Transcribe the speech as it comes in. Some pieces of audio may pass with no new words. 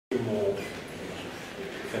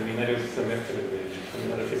seminario de semestre del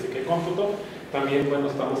Seminario de Física y Cómputo. También, bueno,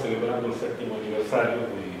 estamos celebrando el 7º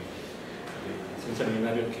aniversario de un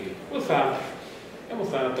seminario que pues, hemos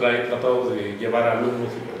tratado de llevar a alumnos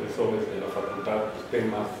y profesores de la facultad pues,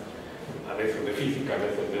 temas a veces de física, a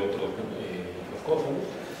veces de otras cosas.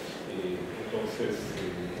 Entonces,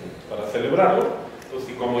 para celebrarlo, pues,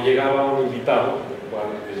 y como llegaba un invitado, con el cual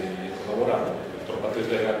colaboramos, el doctor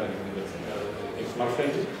Patrice Le Gal de la Universidad de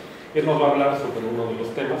Aix-Marseille, él nos va a hablar sobre uno de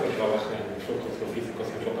los temas. Él trabaja en nosotros los físicos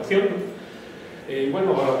en flotación.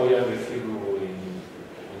 Bueno, ahora voy a decirlo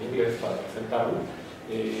en inglés para presentarlo.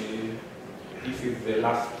 This is the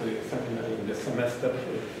last seminar in the semester,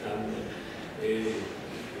 and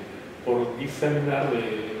for this seminar,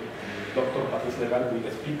 Dr. Patrice Le Gal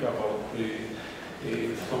will speak about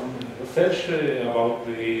some research about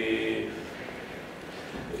the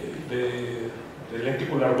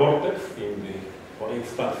lenticular vortex for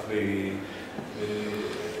instance, the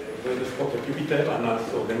red spot of Jupiter, and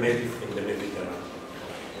also the Medis in the Mediterranean.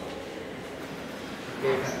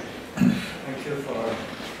 Thank you for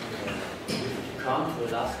coming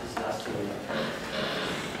to us this last week.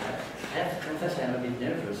 I have to confess I'm a bit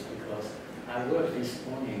nervous because I worked this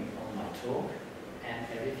morning on my talk and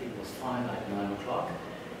everything was fine at 9 o'clock,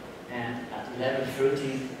 and at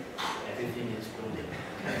 11:30 everything is exploding.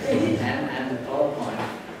 and the PowerPoint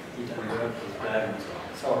didn't work with bad and so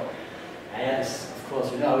on. So I had, of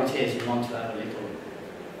course, you know how it is, you want to have a little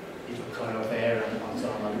color there and so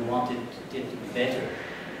on. You want it to be better,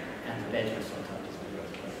 and the better sometimes doesn't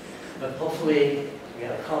work. But hopefully we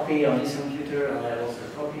have a copy on this computer, and I have also a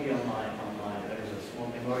copy on my there is a small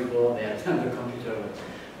memory board there on the computer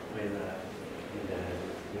with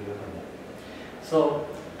So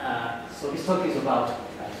this talk is about,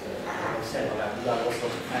 as I said, also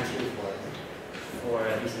to thank you for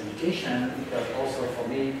this invitation, but also for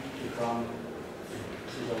me to come.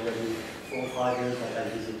 This is already 4 or 5 years that I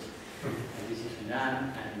visit UNAM,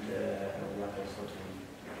 and I would like also to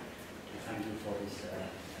thank you for this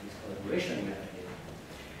collaboration we have here.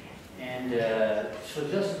 And so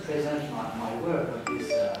just to present my work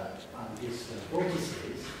on these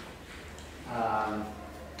vortices.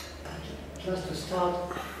 Just to start,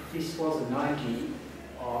 this was an idea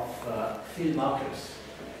of field markers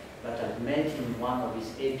that I met in one of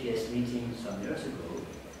these APS meetings some years ago.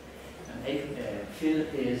 And Phil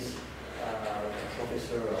is a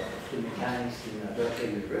professor of fluid mechanics in Berkeley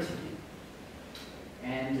University.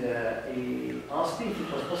 And he asked me if it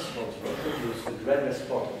was possible to reproduce the red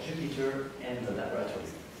spot of Jupiter in the laboratory.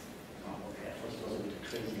 Oh, okay, I thought it was a bit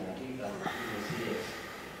crazy idea, but he was yes,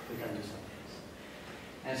 we can do something.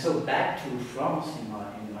 And so back to France in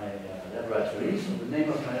my laboratory. So the name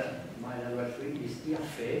of my laboratory is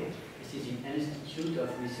IRPHE. This is the Institut of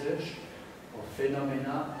Research for Phénomènes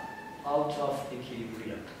out of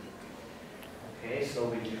Equilibre. Okay, so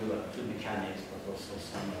we do fluid mechanics, but also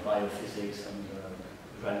some biophysics and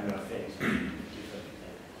granular physics, different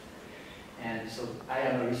things. And so I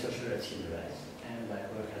am a researcher at Seminario, and I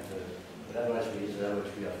work at the laboratory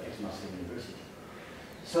of Aix-Marseille University.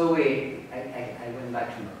 So I went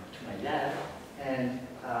back to my lab, and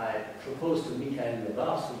I proposed to Michael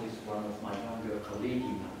Lebas, who is one of my younger colleagues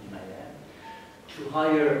in my lab, to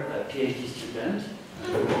hire a PhD student,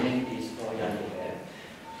 whose name is Oriane Lebel,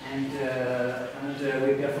 and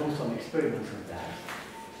we performed some experiments with that.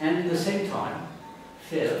 And at the same time,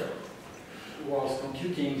 Phil was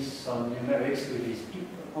computing some numerics with his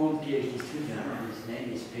own PhD student, and his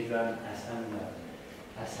name is Pedram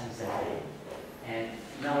Hassan Zadeh. And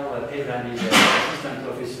now Pedram is an assistant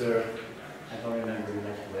professor, I don't remember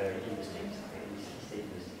exactly where, in the States.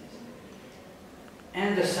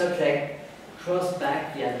 And the subject crossed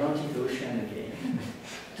back the Atlantic Ocean again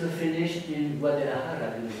to finish in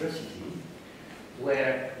Guadalajara University,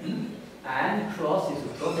 where Anne Cross is a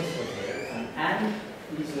professor there, and Anne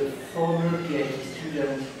is a former PhD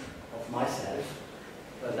student of myself,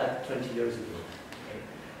 but that 20 years ago. Okay?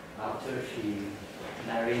 After she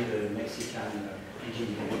married a Mexican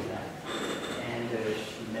engineer, and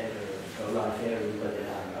she made a life there in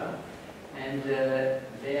Guadalajara. And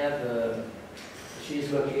they have,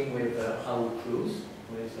 she's working with Raoul Cruz,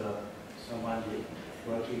 who is someone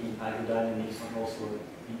working in hydrodynamics and also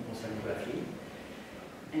in oceanography.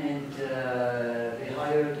 And they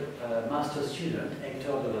hired a master student,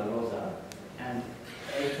 Hector de la Rosa, and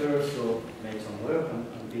Hector also made some work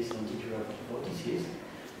on this lenticular vortices.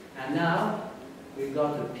 And now we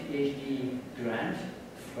got a PhD grant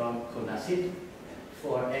from CONACYT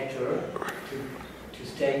for Hector to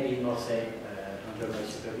stay in Marseille under my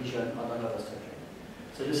supervision on another subject.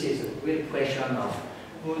 So you see, it's a real question of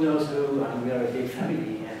who knows who, and we are a big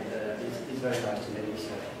family, and it's very nice to make this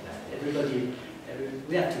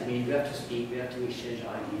we have to meet, we have to speak, we have to exchange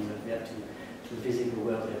ideas, and we have to visit the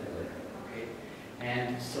world everywhere. Okay?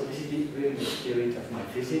 And so this is really the spirit of my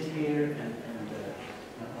visit here and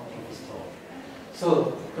of this talk.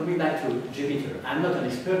 So coming back to Jupiter, I'm not an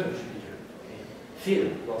expert of Jupiter. Okay?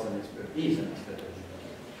 Phil was an expert, is an expert of Jupiter.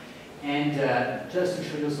 And just to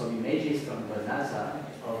show you some images from the NASA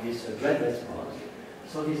of this red red spot.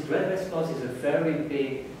 So this red red spot is a very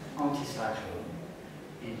big anticyclone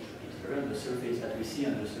in Jupiter, on the surface that we see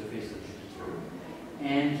on the surface of Jupiter.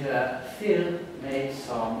 And Phil made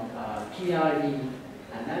some PIV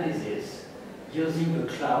analysis using the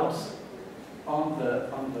clouds in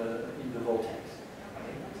the vortex.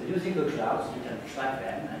 Okay? So using the clouds, you can track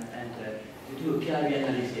them, and you do a PIV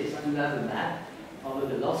analysis, and you have a map of the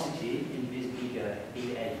velocity in this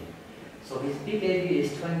big eddy. So this big eddy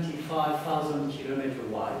is 25,000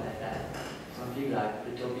 kilometers wide, like that. Something like a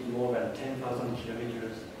little bit more than 10,000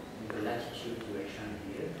 kilometers in the latitude direction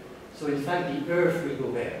here. So in fact, the Earth will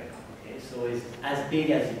go there. Okay, so it's as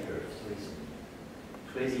big as the Earth. So it's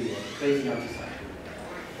crazy anticyclone.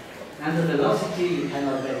 And the velocity, you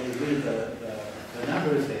cannot let you read the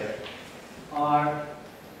numbers there, are,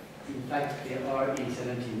 in fact, they are in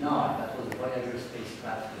 79. That was the Voyager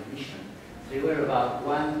spacecraft mission. They were about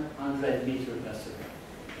 100 meters per second.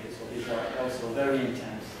 Okay, so these are also very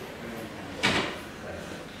intense.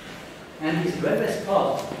 And this red red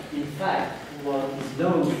spot, in fact, is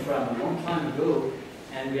known from a long time ago,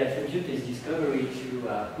 and we attribute this discovery to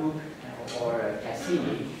Hooke or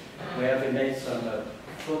Cassini, where they made some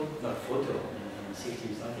photo in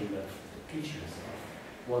 16-something, but pictures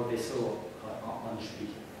of what they saw on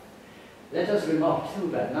Jupiter. Let us remark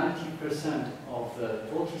too that 90% of the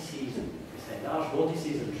vortices, we say large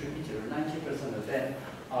vortices on Jupiter, 90% of them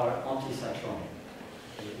are anticyclonic.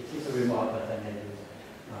 This is a remark that I made.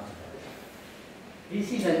 This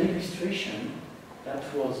is an illustration that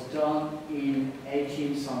was done in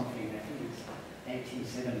 18-something, I think it's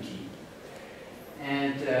 1870.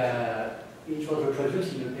 And it was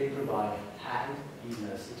reproduced in a paper by Hand in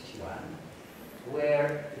 61,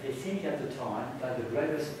 where they think at the time that the red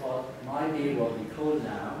red spot might be what we call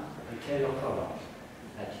now a Taylor column.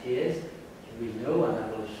 That is, we know, and I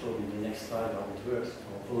will show in the next slide how it works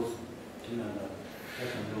for those who do not know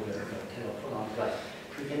the Taylor column, but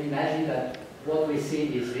you can imagine that what we see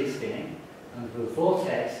is this thing, and the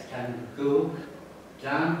vortex can go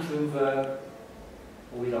down to the,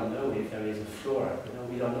 we don't know if there is a floor,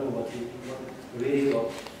 we don't know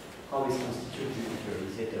how is constituted Jupiter.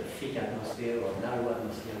 Is it a thick atmosphere or narrow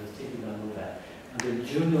atmosphere? We still do not know that. And the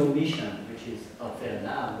Juno mission, which is up there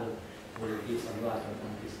now, will give some light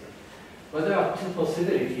on this thing. But there are two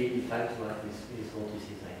possibilities, in fact, to have these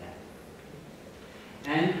vortices like that.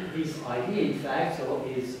 And this idea, in fact,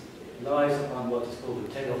 lies upon what is called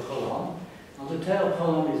the Taylor column. And the Taylor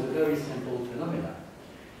column is a very simple phenomenon.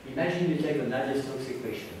 Imagine you take the Navier-Stokes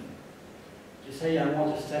equation. You say, I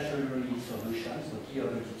want a stationary solution, so d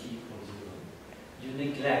over dt equals 0. You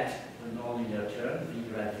neglect the nonlinear term, v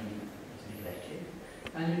gravity is neglected,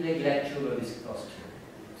 and you neglect 2 over viscosity.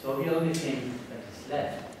 So the only thing that is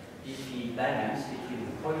left is the balance between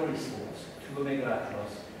the Poynting source, 2 omega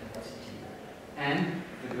across velocity, and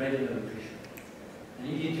the gradient of the pressure. And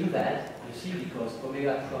if you do that, you see because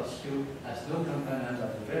omega cross u has no component of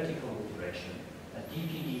the vertical direction, that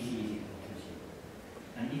dp dz is equal to 0.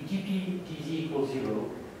 And if dp dz equals 0,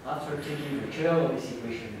 after taking the curl of this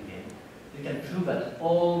equation again, you can prove that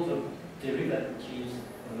all the derivatives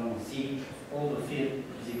along z, all the field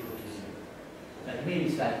is equal to 0. That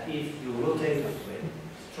means that if you rotate the wave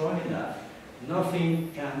strong enough, no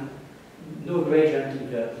gradient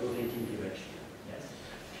in the rotating direction.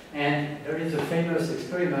 And there is a famous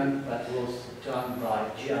experiment that was done by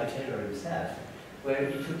G.I. Taylor himself, where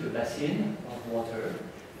he took a basin of water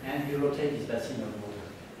and he rotated this basin of water.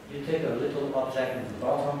 You take a little object at the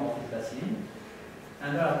bottom of the basin,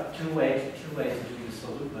 and there are two ways to do the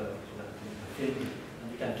solute, the film,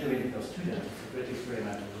 and you can do it because students, it's a great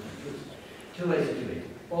experiment to use. Two ways to do it.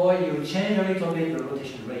 Or you change a little bit the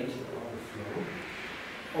rotation rate of the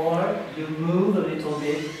flow, or you move a little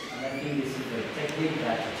bit. I think this is the technique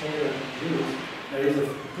that Taylor used. There is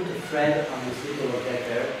put a thread on this little object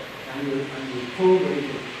there, and you pull the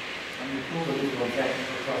little object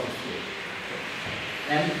across the field.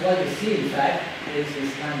 And what you see, in fact, is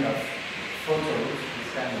this kind of photos,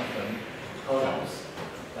 this kind of columns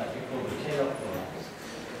that we call the Taylor columns.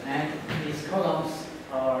 And these columns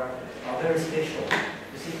are very special.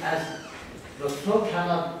 You see, as the flow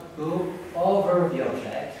cannot go over the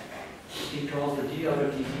object, because the d over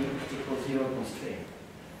dt equals 0 constraint.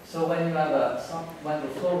 So when you have when the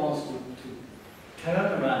flow wants to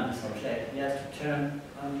turn around this object, he has to turn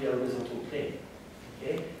on the horizontal plane.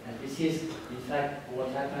 Okay? And this is, in fact, what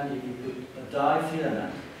happens if you put a dye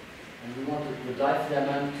filament, and you want the dye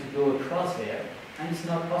filament to go across there, and it's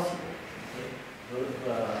not possible. Okay?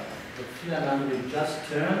 The filament will just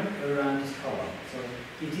turn around this column. So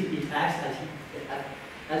it acts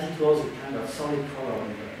as it was a kind of solid column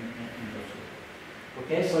in the fluid.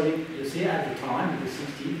 Okay, so you see at the time, in the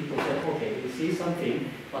 60s, people said, okay, you see something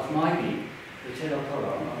that might be the Taylor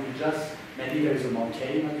column, and we just, maybe there is a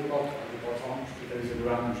mountain at the bottom, if there is a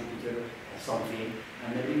ground on Jupiter or something,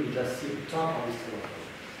 and maybe we just see the top of this Taylor column.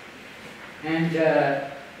 And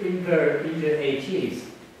in the 80s,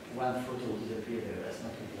 one photo disappeared there, that's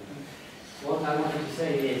not important. What I wanted to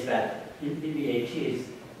say is that in the 80s,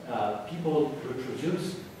 people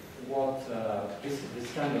reproduce what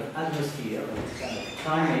this kind of atmosphere, or this kind of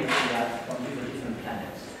climate we have on different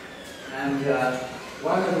planets. And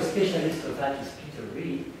one of the specialists of that is Peter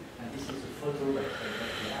Reed, and this is a photo that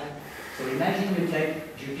we have. So imagine you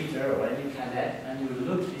take Jupiter or any planet, and you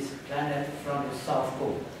look at this planet from the South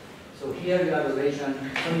Pole. So here you have a region,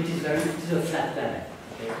 so it is a flat planet.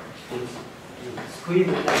 Okay? You squeeze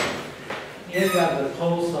the planet. Here you have the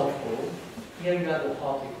pole, South Pole. Here you have the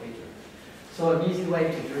hot equator. So an easy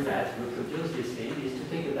way to do that, to reproduce this thing, is to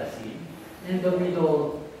take a basin. In the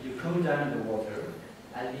middle, you cool down the water.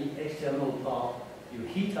 At the external part, you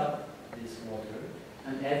heat up this water,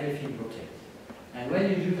 and everything rotates. And when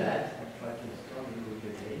you do that, I'll try to start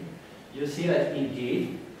it again, you see that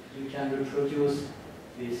indeed, you can reproduce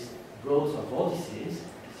this rows of vortices.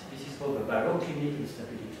 This is called the baroclinic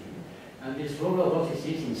instability. And this row of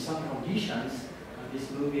vortices in some conditions, and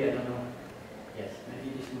this movie, I don't know, yes,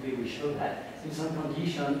 maybe this movie will show that. In some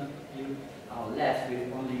condition, you are left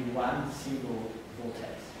with only one single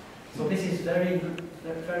vortex. So this is very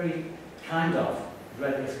kind of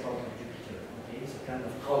red spot of Jupiter. Okay, it's a kind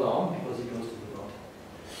of column because it goes to the bottom.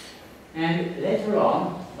 And later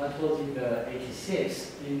on, that was in the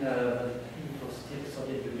 86, I think it was still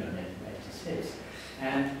Soviet Union in 86,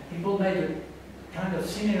 and people made a kind of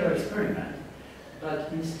similar experiment, but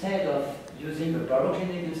instead of using the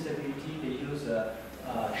baroclinic instability, they use a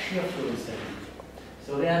shear flow instability.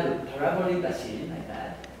 So they had a parabolic basin like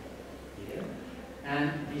that, here,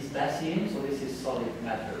 and this basin, so this is solid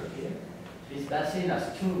matter here, this basin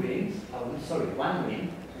has two rings, one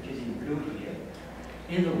ring, which is in blue here,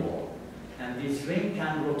 in the wall, and this ring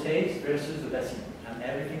can rotate versus the basin, and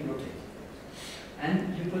everything rotates.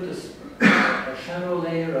 And you put a shallow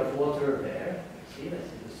layer of water there, see, that's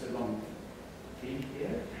the second thing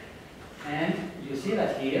here, and you see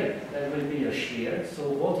that here, there will be a shear,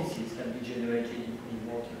 so vortices can be generated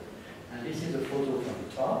in water. And this is a photo from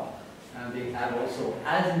the top, and they have also,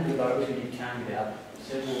 as in the baroclinic tank, they have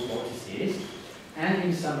several vortices, and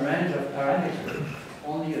in some range of parameters,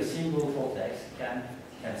 only a single vortex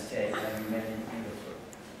can stay and remain in the flow.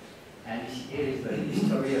 And here is the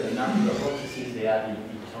history of the number of vortices they have in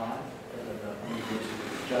time,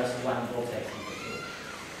 just one vortex in the flow.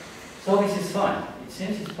 So this is fun. It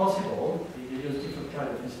seems it's possible to use different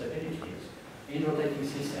kinds of instabilities in rotating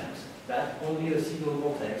systems that only a single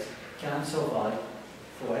vortex can survive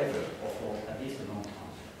forever, or for at least a long time.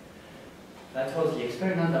 That was the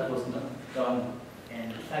experiment that was done,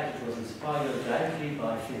 and in fact it was inspired directly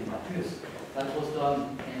by Philippe Marcus. That was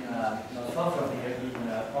done in, not far from here,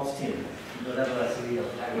 in Austin, in the laboratory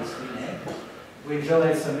of Paris, with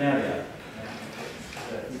Joël Seminario.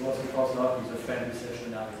 He was a postdoc, he's a French researcher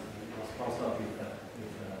now, he was a postdoc with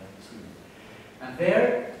Sweden. And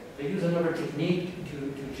there, they use another technique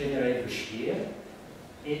to generate the shear.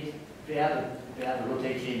 They have a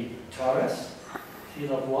rotating torus,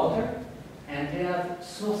 field of water, and they have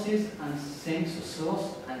sources and sinks, a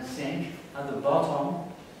source and sink at the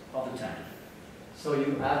bottom of the tank. So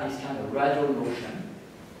you have this kind of radial motion,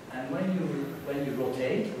 and when you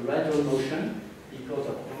rotate, the radial motion, because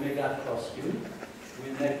of omega cross u,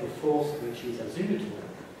 will make a force which is azimuthal,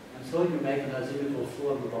 and so you make an azimuthal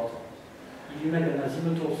flow at the bottom. If you make an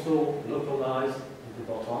azimuthal flow localized at the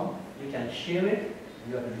bottom, you can shear it.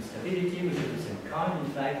 You have an instability which is the same kind,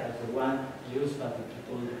 in fact, as the one used by the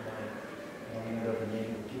people, I don't remember the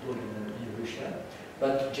name of the people in Russia,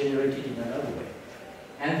 but generated in another way.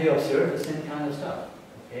 And they observe the same kind of stuff.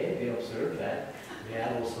 Okay, they observe that they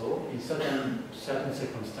have also, in certain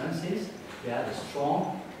circumstances, they had a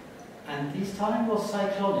strong, and this time was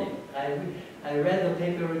cyclonic. I read the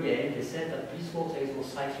paper again. They said that this vortex was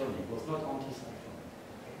cyclonic, was not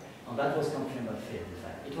anticyclonic. And that was confirmed by Phil, in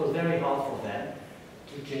fact. It was very hard for them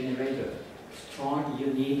to generate a strong,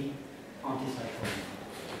 unique anticyclonic.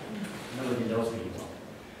 Nobody knows really well.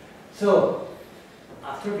 So,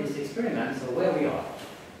 after this experiment, so where we are.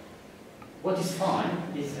 What is fine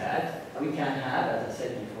is that we can have, as I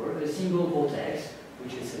said before, a single vortex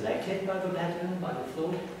which is selected by the pattern, by the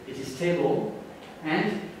flow. It is stable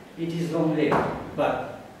and it is long-lived.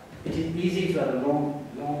 But it is easy to have a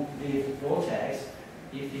long-lived vortex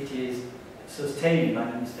if it is sustained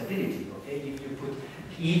by instability. Okay? If you put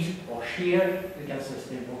heat or shear, you can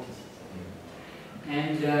sustain vortices.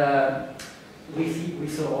 And we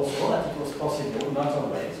saw also that it was possible, not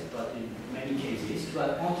always, but in many cases, to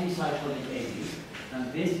have anticyclonic eddies.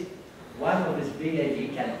 And this, one of these big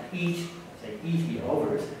eddies can eat the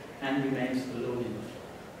others and remains alone in the flow.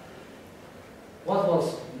 What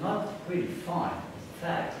was not really fine, in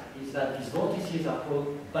fact, is that these vortices are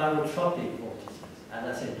called barotropic vortices.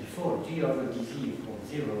 As I said before, G over dz equals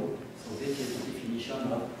 0, so this is the definition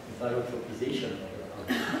of the barotropization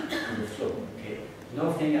of the flow. Okay?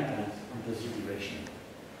 Nothing happens on the z direction.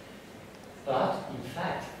 But, in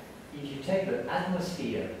fact, if you take the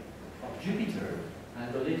atmosphere of Jupiter,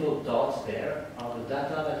 and the little dots there are the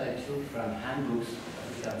data that I took from handbooks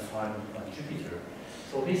that you can find on Jupiter.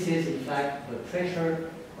 So this is, in fact, the pressure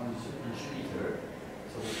on Jupiter.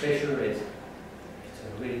 So the pressure is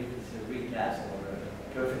a real gas or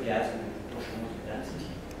a perfect gas with proportional to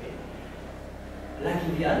density. Okay? Like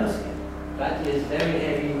in the atmosphere, that is very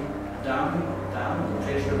heavy down, the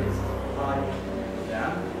pressure is high when you go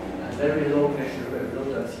down, and very low pressure, very low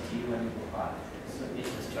density when you go high. So it's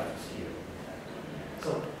the stratosphere.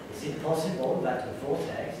 So is it possible that a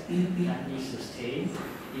vortex can be sustained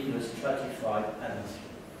in a stratified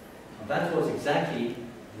atmosphere? And that was exactly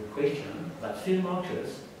the question that Phil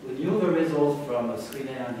Marcus, who knew the results from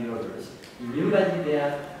Sweden and the others, he knew that they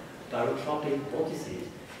had barotropic vortices,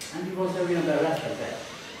 and he was very embarrassed at that.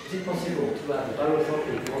 Is it possible to have a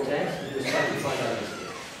barotropic vortex in a stratified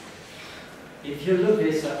atmosphere? If you look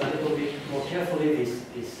this a little bit more carefully, this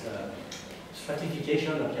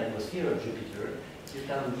stratification of the atmosphere of Jupiter, you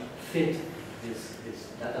can fit these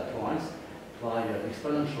data points by an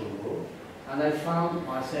exponential law, and I found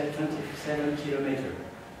myself 27 kilometers.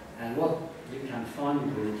 And what you can find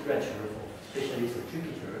in the literature for specialists of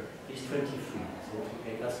Jupiter is 23. So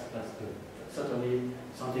okay, that's good. Certainly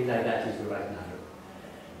something like that is the right number.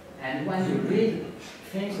 And when you read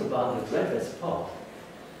things about the red spot,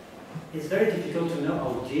 it's very difficult to know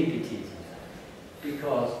how deep it is,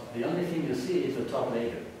 because the only thing you see is the top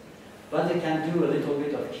layer. But they can do a little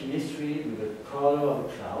bit of chemistry with the color of the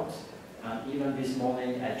clouds. And even this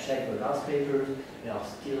morning I checked the last papers, there are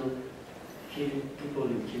still people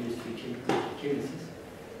in chemistry, chemicists,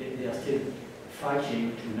 they are still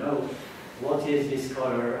fighting to know what is this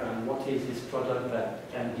color and what is this product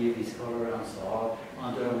that can give this color and so on,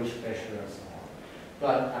 under which pressure and so on.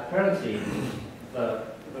 But apparently the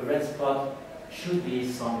red spot should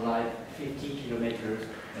be some like 50 kilometers,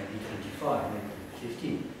 maybe 25, maybe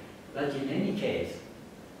 15. But in any case,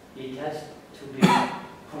 it has to be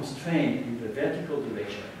constrained in the vertical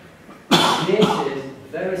direction. This is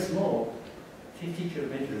very small, 50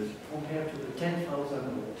 kilometers, compared to the 10,000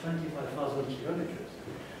 or 25,000 kilometers.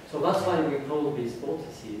 So that's why we call these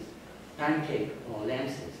vortices pancake or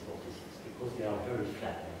lenses vortices, because they are very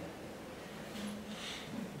flat.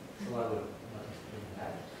 So I will not explain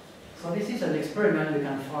that. So this is an experiment you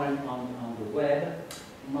can find on the web.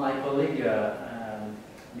 My colleague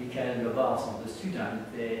Michael Lebas and the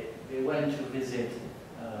student, they went to visit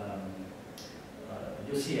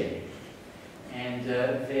UCA, and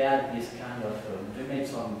they had this kind of, they made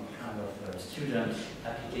some kind of student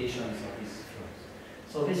applications of these flows.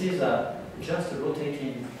 So this is just a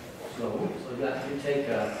rotating flow, so you have to take,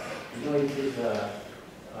 you know, it is,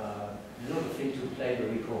 you know the thing to play the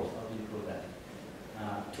record, how do you call that?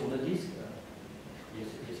 Tourne-disc? You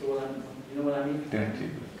know what I mean?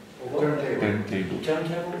 Turntable.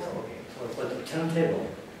 Turntable? Okay, so it's a turntable.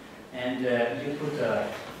 And you put a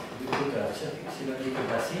cylindrical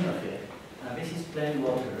basin of it. Now this is plain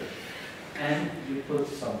water. And you put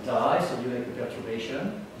some dye, so you make a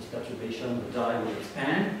perturbation. This perturbation, the dye will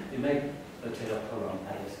expand. You make a Taylor column,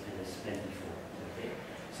 as explained before. Okay?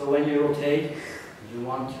 So when you rotate, you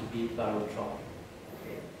want to be barotropic.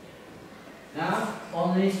 Okay? Now,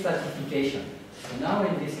 only stratification. So now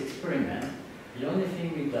in this experiment, the only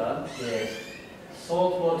thing we've done is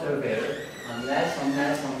salt water there, and less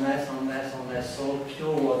salt,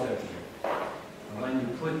 pure water here. And when you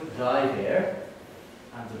put dye there,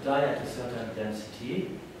 and the dye at a certain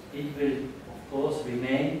density, it will, of course,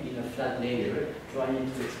 remain in a flat layer,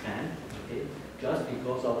 trying to expand, okay, just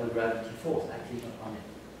because of the gravity force acting on it.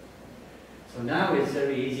 So now it's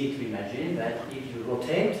very easy to imagine that if you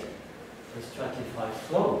rotate a stratified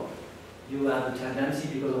flow, you have a tendency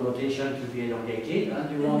because of rotation to be elongated, and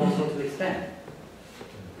you want also to expand.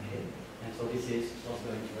 Okay? And so this is what's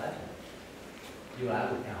going to happen. You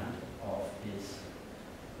have a kind of this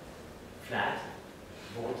flat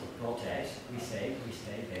vortex. We stay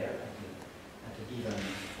there at a given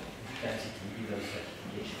density, given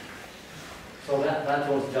stratification. So that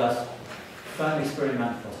was just fun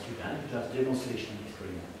experiment for students, just demonstration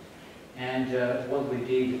experiment. And what we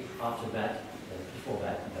did after that, before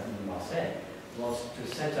that, in Marseille, was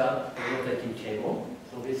to set up a rotating table.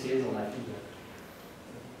 So this is, I think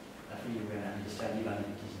you will understand even if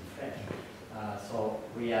it is in French. So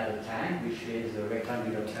we have a tank, which is a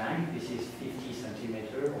rectangular tank. This is 50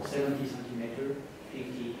 centimeter or 70 centimeter,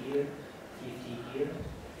 50 here, 50 here.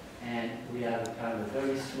 And we have a kind of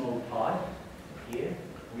very small pipe here.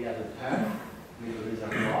 We have a pump with a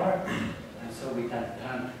reservoir. And so we can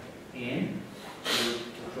pump in to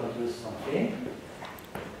produce something.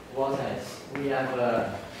 What else? We have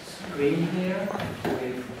a screen here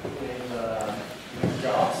with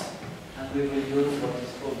dots. And we will use what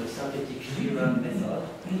is called the synthetic shear method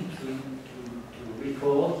to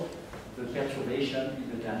record the perturbation in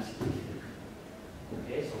the density.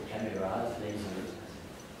 Okay, so cameras, lasers,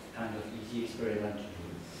 kind of easy experiment to do.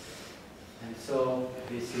 And so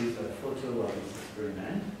this is a photo of this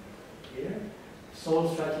experiment here.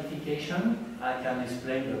 Soil stratification, I can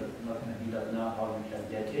explain, but maybe not now how you can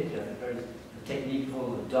get it. You have a very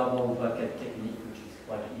technical double bucket technique, which is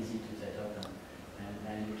quite easy to set up.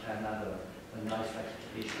 And you can have a nice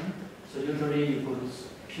stratification. So usually you put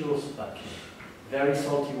pure very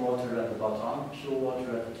salty water at the bottom, pure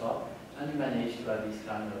water at the top, and you manage to have this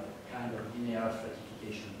kind of linear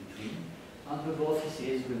stratification between. And the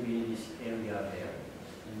vortices will be in this area there,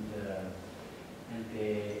 and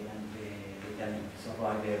they can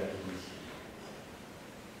survive there as we see.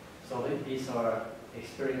 So these are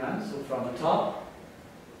experiments. So from the top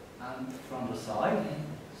and from the side.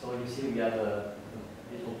 So you see we have a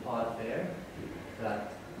little part there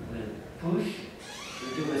that will push.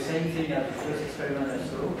 We do the same thing as the first experiment I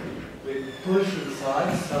saw. We push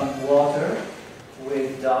inside some water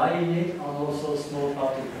with dye in it and also small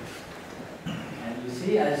particles. And you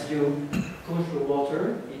see as you push the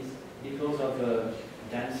water, it's because of the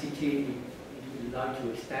density it would like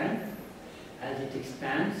to expand. As it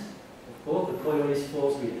expands, of course, the Coriolis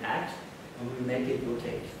force will act and will make it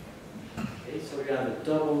rotate. Okay, so you have a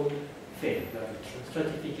double thing. You have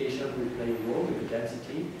stratification will play a role with the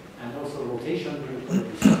density, and also rotation will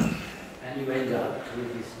produce. And you end up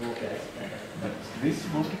with this vortex. This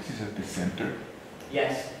vortex is at the center?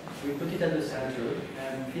 Yes, we put it at the center,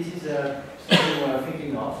 and this is something we're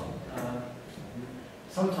thinking of.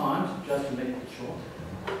 Sometimes, just to make it short,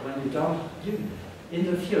 when you don't, in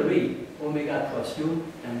the theory, omega plus u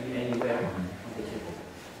can be anywhere on the table,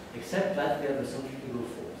 except that we have a centrifugal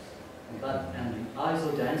force. But and the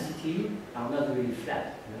isodensity are not really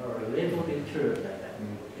flat; they are a little bit curved like that.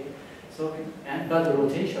 Okay? So, but the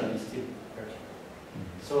rotation is still vertical.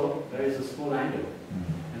 So there is a small angle,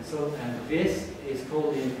 and this is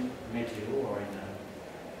called in material or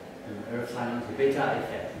in earth science the beta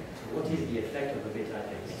effect. So what is the effect of the beta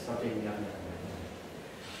effect? It's something we have not known.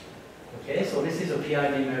 Okay, so this is a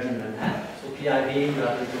PIV measurement app. So PIV, you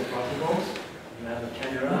have little particles, you have a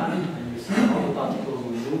camera, and you see how the particles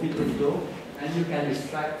will move in the flow, and you can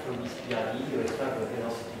extract from this PIV, you extract the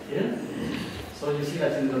velocity field. So you see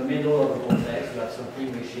that in the middle of the vortex, you have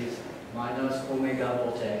something which is minus omega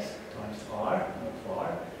vortex times r, not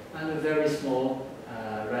r, and a very small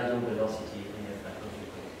radial velocity in the particle.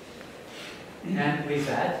 And with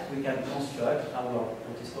that, we can construct our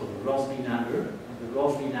what is called the Rossby number. And the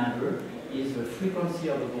Rossby number is the frequency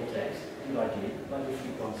of the vortex divided by the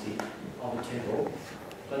frequency of the table.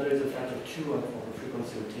 But there is a factor 2 for the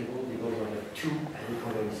frequency of the table because of the 2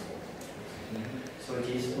 Coriolis force. So it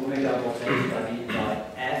is omega vortex divided by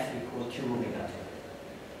f equal to omega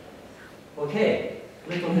 2. Okay,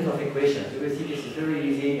 little bit of equations. You will see this is very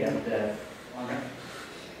easy, and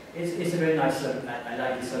it's a very nice subject. I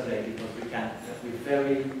like this subject because we can, with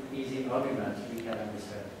very easy arguments, we can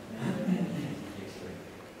understand.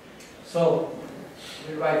 So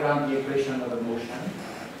we write down the equation of the motion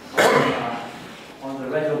on the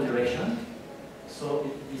radial direction.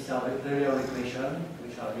 So these are the real equations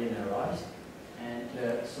which are linearized. And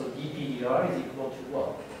so dPdr is equal to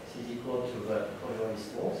what? This is equal to the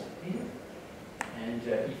Coriolis force here. And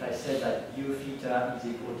if I said that u theta is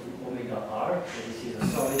equal to omega r, so this is a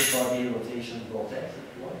solid body rotation vortex,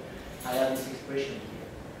 if you want, I have this expression here.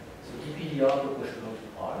 So dPdr proportional to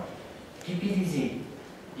r. dPdz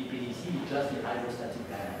is just the hydrostatic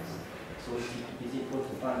balance. So it is equal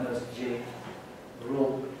to minus j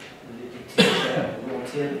rho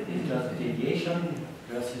tilde is just deviation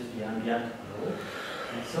versus the ambient rho.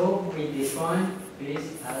 And so we define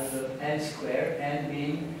this as n squared, n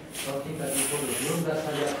being something that we call the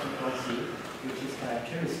universal frequency, which is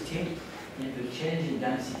characteristic in the change in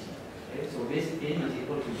density. Okay? So this n is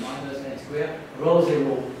equal to minus n squared, rho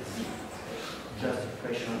 0 z. Just a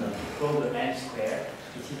question that we call the n squared.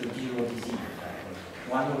 This is the 0 to z.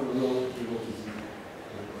 1 over rho 0 to z.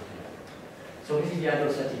 So this is the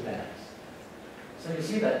hydrostatic balance. So you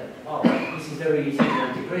see that, oh, this is very easy to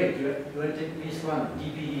integrate. You integrate this one,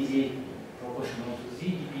 dp dz proportional to z,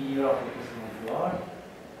 dp dr proportional to r.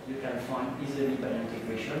 You can find easily by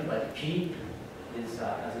integration, but p is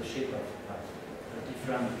as a shape of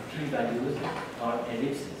different p values are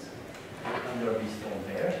ellipses under this form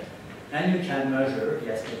there. And you can measure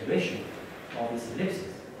the aspect ratio of these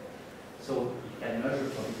ellipses. So you can measure,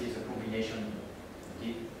 so this is a combination,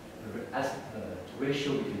 the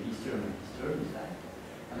ratio between this term and this term, is that.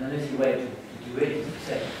 And another way to do it is to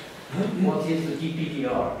say, what is the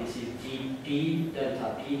dpdr? This is dp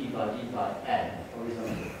delta p divided by L,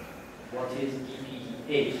 horizontal. What is dpdh?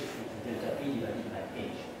 It is delta p divided by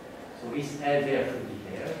h. So this L there should be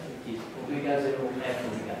there. It is omega 0 f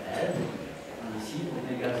omega L. And you see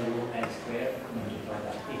omega 0 n squared multiplied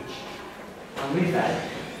by h. And with that,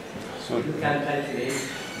 so you can calculate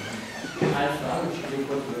alpha, which is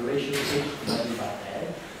equal to the ratio h divided by L.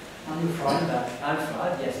 And you find that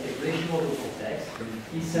alpha, the aspect ratio of the vortex,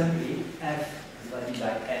 is simply f divided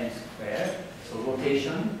by n squared. So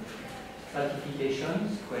rotation,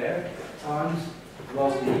 stratification squared times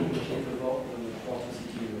velocity, which is the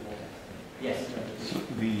vorticity of the vortex. Yes.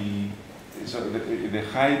 So the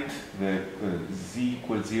height, the z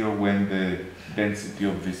equals 0 when the density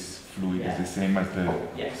of this fluid is the same as the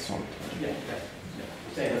salt. Yes.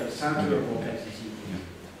 Say the center of vortex is equal.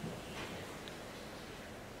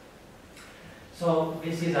 So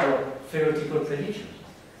this is our theoretical prediction.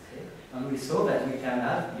 Okay? And we saw that we can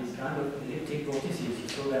have this kind of elliptic vortices. You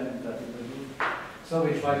saw them in particular. So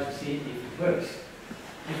we try to see if it works.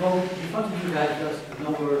 Before to do that, just a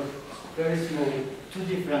number, very small, two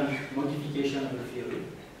different modifications of the theory.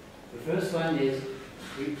 The first one is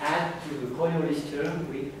we add to the Coriolis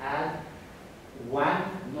term, we add one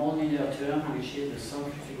nonlinear term, which is the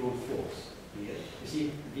centrifugal force. Here. You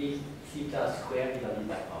see, v theta squared divided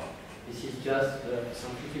by r. This is just the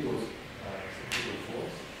centrifugal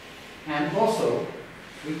force. And also,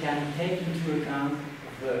 we can take into account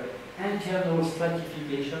the internal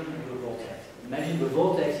stratification of the vortex. Imagine the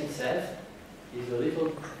vortex itself is a little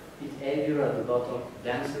bit heavier at the bottom,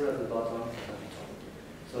 denser at the bottom than at the top.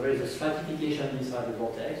 So there is a stratification inside the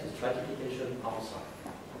vortex, a stratification outside.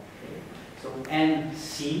 Okay. So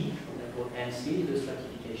NC, NC is the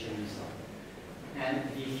stratification inside.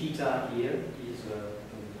 And the theta here is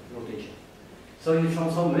rotation. So you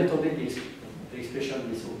transform a little bit the expression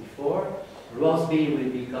we saw before. Rho B will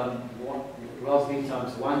become Rho B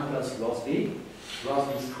times 1 plus Rho B. Rho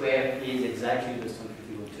B squared is exactly the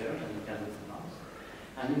centrifugal term, and you can pronounce.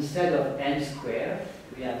 And instead of n squared,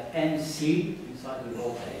 we have nc inside the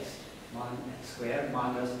vortex, n squared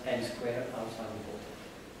minus n squared outside the vortex.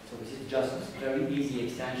 So this is just a very easy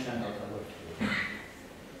extension of our theory.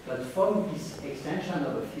 But from this extension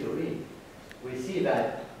of the theory, we see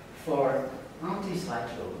that for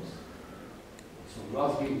anticyclones, so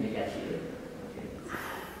Rho B negative,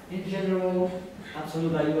 okay, in general,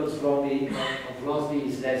 absolute value of Rho B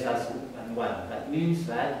is less than 1. That means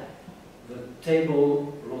that the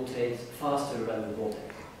table rotates faster than the vortex.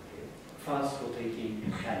 Okay? Fast rotating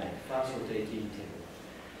mechanic, fast rotating table.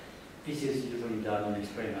 This is usually done in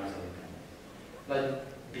experiments of mechanics. But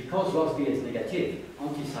because Rho B is negative,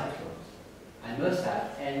 anticyclones, I must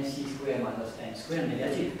have nc squared minus n squared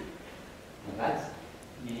negative. And that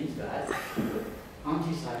means that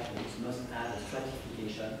anticyclones must have a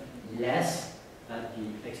stratification less than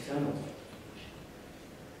the external stratification.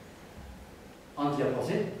 On the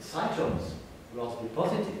opposite, cyclones will be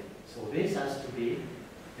positive. So this has to be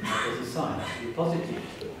the opposite sign, has to be positive.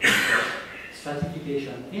 Because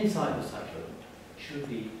stratification inside the cyclone should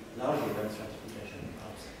be larger than stratification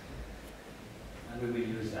outside. And we will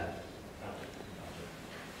use that.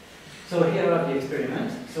 So here are the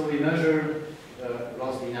experiments. So we measure the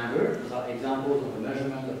Rho B number. These are examples of the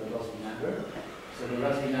measurement of the Rho B number. So the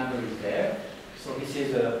Rho B number is there. So this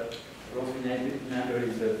is the Rho B number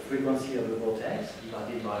is the frequency of the vortex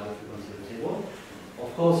divided by the frequency of the table.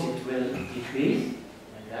 Of course, it will decrease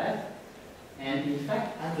like that. And in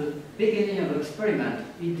fact, at the beginning of the experiment,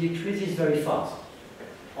 it decreases very fast.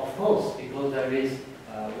 Of course, because there is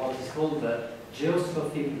what is called the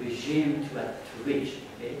geostrophic regime to reach.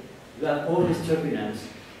 Okay? you have all this turbulence,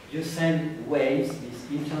 you send waves, these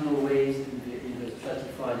internal waves in the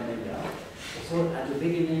stratified area. So at the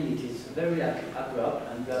beginning it is very abrupt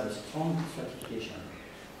and you have a strong stratification.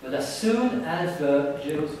 But as soon as the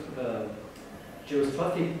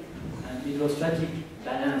geostrophic and hydrostatic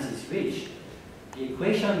balance is reached, the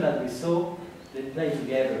equation that we saw, they play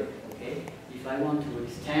together. Okay? If I want to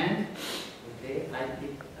extend, okay,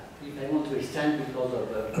 if I want to extend because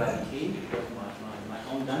of gravity, because my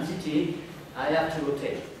own density, I have to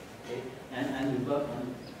rotate. Okay? And we work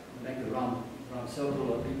on make a round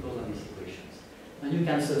circle of because of these equations. And you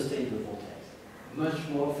can sustain the vortex. Much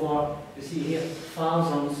more for, you see here,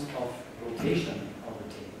 thousands of rotation of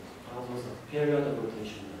the table, thousands of period of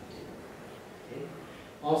rotation of the table. Okay?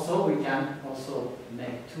 Also, we can also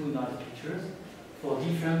make two nice pictures for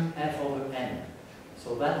different f over n.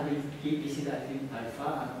 So that will give, this is I think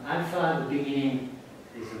alpha, and alpha at the beginning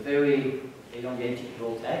is a very elongated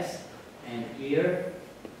vortex, and here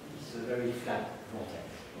is a very flat vortex.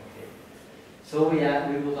 Okay. So we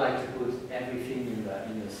would like to put everything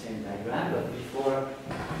in the same diagram, but before,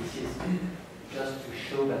 this is just to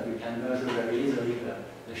show that we can measure very easily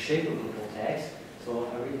the shape of the vortex. So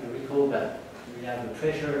I recall that we have the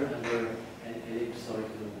pressure under an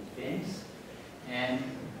ellipsoidal things, and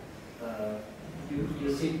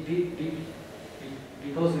you see,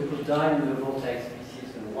 because we put dye in the vortex, this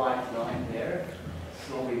is the white line there.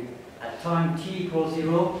 So we, at time t equals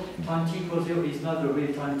 0, time t equals 0 is not the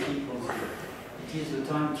real time t equals 0. It is the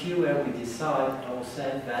time t where we decide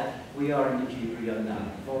ourselves that we are in equilibrium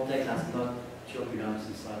now. The vortex has not turbulence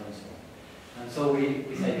inside and so on. And so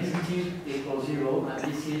we say this t equals 0,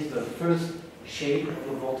 and this is the first shape of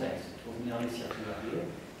the vortex. It was nearly circular here,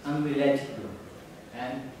 and we let it go.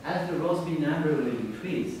 And as the Rossby number will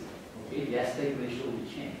increase, okay, the aspect ratio will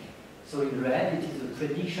change. So in red, it is a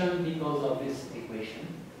prediction because of this equation,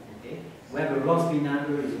 okay, where the Rossby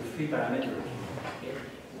number is a free parameter. Okay.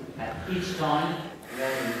 At each time, we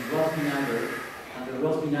have a Rossby number, and the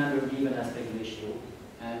Rossby number gives an aspect ratio.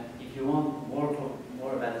 And if you want more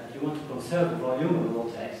about, if you want to conserve the volume of the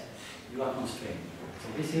vortex, you are constrained. So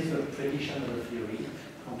this is a prediction of the theory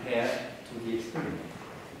compared to the experiment.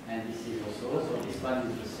 And this is also, so this one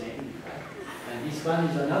is the same, in fact. And this one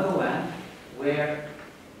is another one where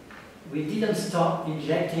we didn't stop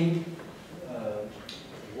injecting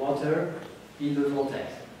water in the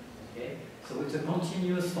vortex. Okay? So it's a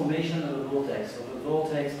continuous formation of the vortex. So the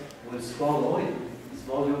vortex will swallow it, its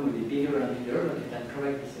volume will be bigger and bigger, but you can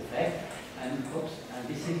correct this effect. And oops, and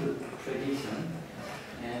this is the prediction.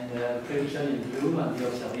 And the prediction in blue and the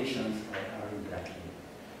observations are in black here.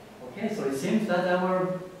 Okay, so it seems that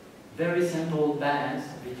our very simple balance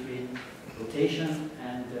between rotation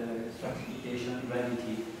and stratification,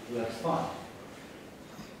 gravity works fine.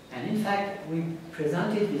 And in fact, we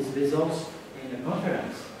presented these results in a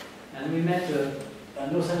conference, and we met an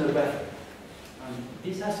oceanographer. And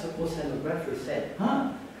this oceanographer said,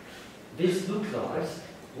 this looks like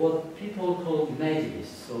what people call mazes.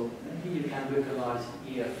 So maybe you can recognize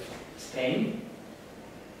here Spain,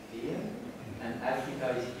 here, and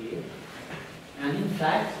Africa is here. And in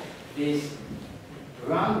fact, this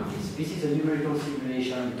is a numerical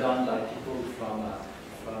simulation done by people from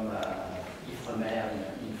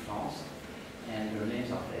IRPHE in France, and their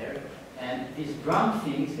names are there. And these brown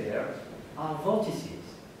things there are vortices.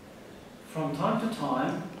 From time to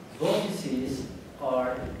time, vortices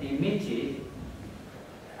are emitted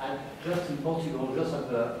just in Portugal, just at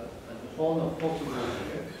the horn of Portugal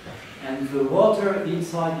here. And the water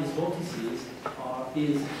inside these vortices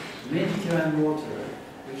is Mediterranean water,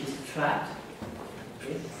 which is trapped,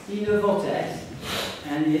 okay, in a vortex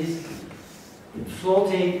and is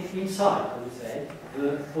floating inside, I would say,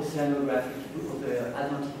 the oceanographic of the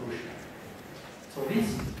Atlantic Ocean. So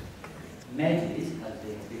these medleys, as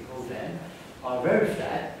they call them, are very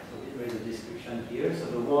flat. So there is a description here. So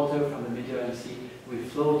the water from the Mediterranean Sea will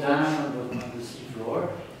flow down on the sea floor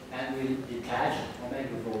and will detach or make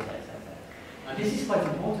a vortex like that. And this is quite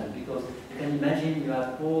important because you can imagine you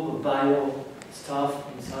have all the bio stuff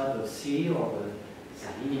inside the sea or the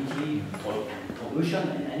salinity or pollution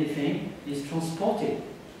and anything is transported.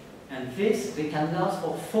 And this, they can last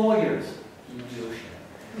for 4 years in the ocean,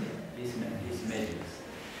 these medals.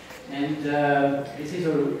 And this is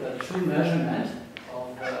a true measurement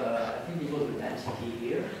of, I think it was the density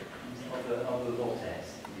here, of the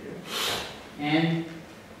vortex here. And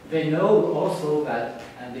they know also that,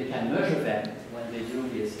 and they can measure them when they do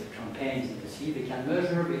these campaigns in the sea, they can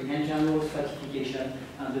measure the internal stratification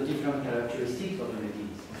and the different characteristics of the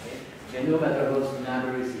medals. Okay? They know that the Rossby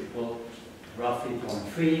number is equal roughly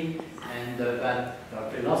 0.3, and that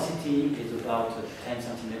velocity is about 10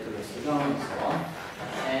 centimeters per second, and so on.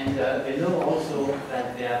 And they know also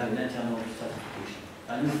that they have an internal stratification.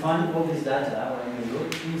 And you find all this data when you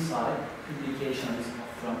look inside publications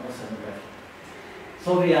from oceanography.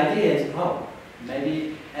 So the idea is, oh,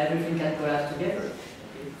 maybe everything can collapse together,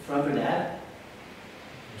 okay? From the lab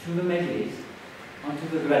to the matrix onto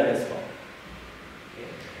the graduate spot. Okay?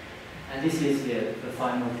 And this is the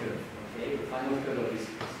final curve. Okay? The final curve of this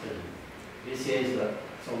study. This is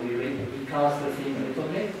so we cast the thing a little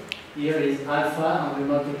bit. Here is alpha, and we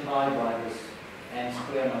multiply by this n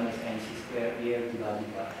squared minus nc squared here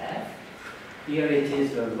divided by f. Here it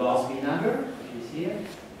is the Rossby number, which is here.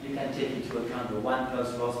 You can take into account the 1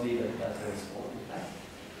 plus Rossby, but that's very small, in fact.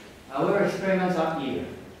 Our experiments are here.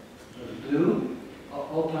 The blue,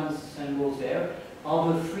 open symbols there,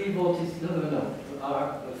 are the 3 vortices, no,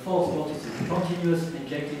 are the 4 vortices, continuous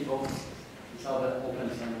injected vortices. These are the open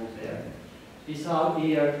symbols there. These are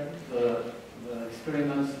here the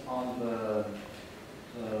experiments on the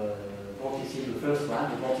vortices, the first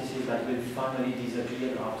one, the vortices that will finally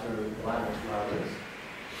disappear after 1 or 2 hours.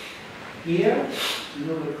 Here, you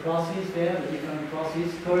know the crosses there, the different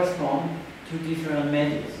crosses correspond to different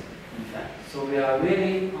medias, in fact. So we are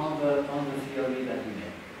really on the theory that we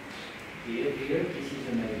made. Here, this is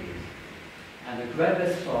the medias. And the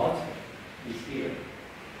graduate spot is here.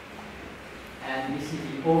 And this is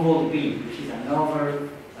the oval beam, which is another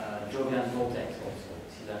Jovian vortex also.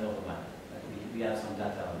 This is another one. But we have some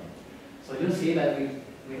data on it. So you see that we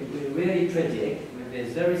really predict with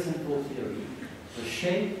this very simple theory the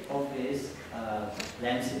shape of these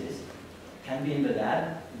lenses can be in the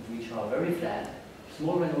lab, which are very flat,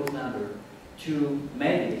 small Reynolds number, to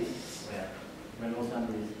medias, where Reynolds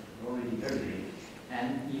number is already very big,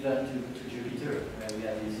 and even to Jupiter, where we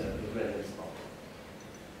have this graduate spot.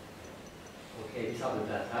 Okay, these are the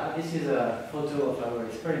data. This is a photo of our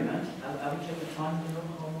experiment. Have you checked the time?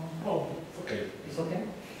 Oh, it's okay. It's okay?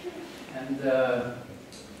 And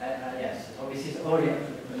yes, so this is Orion,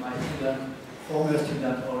 my student, former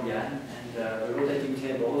student Orion, and a rotating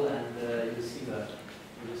table, and you see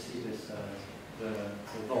this the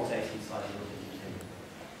vortex inside the rotating table.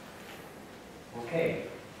 Okay,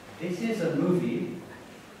 this is a movie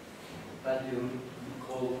that you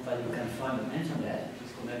can find on the internet.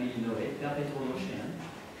 Maybe you know it, Perpetual Ocean,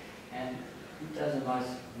 and it has a nice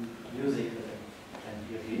music that I can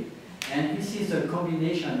hear it. And this is a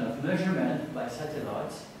combination of measurement by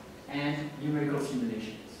satellites and numerical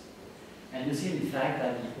simulations. And you see the fact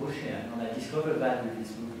that the ocean, and I discovered that with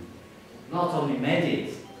this movie, not only made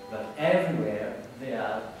it, but everywhere there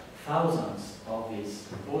are thousands of these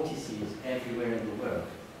vortices everywhere in the world.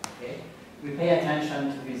 Okay? We pay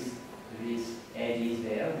attention to these eddies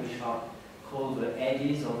there, which are called the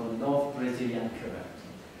eddies of the North Brazilian current.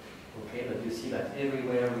 Okay, but you see that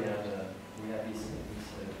everywhere we have these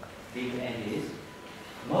big eddies.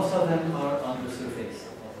 Most of them are on the surface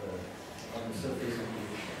of the ocean.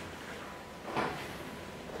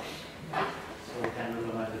 So we can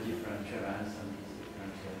recognize the different currents and these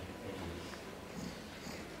different eddies.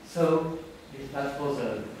 So that was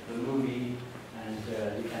the movie, and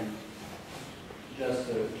you can just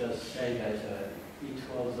say that.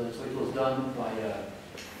 It was done by a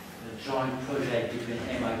joint project between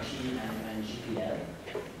MIT and GPL.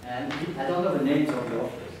 And I don't know the names of the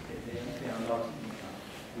authors. They are not,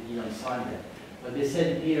 we didn't sign them. But they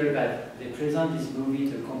said here that they present this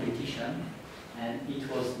movie to a competition, and it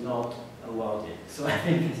was not awarded. So I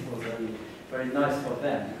think it was very, very nice for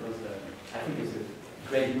them, because I think it's a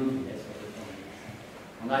great movie. Yes,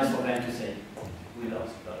 nice for them to say, we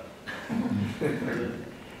lost, but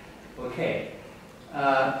okay.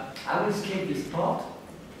 I will skip this part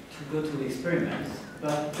to go to the experiments,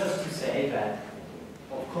 but just to say that,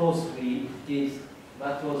 of course,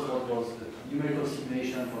 that was what was the numerical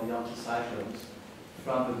simulation for the anticyclones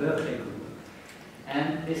from the Berkeley group.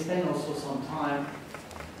 And they spent also some time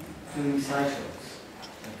doing cyclones,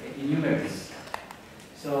 okay, in numerics.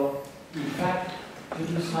 So, in fact, to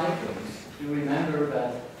do cyclones, you remember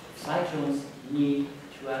that cyclones need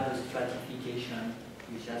to have a stratification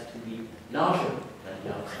which has to be larger than the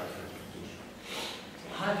outside stratification. So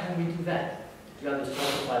how can we do that? You have a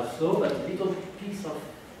stratified flow, but a little piece of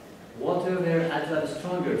water there has to have a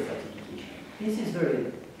stronger stratification. This is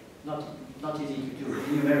very not easy to do.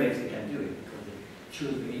 In numerics they can do it because they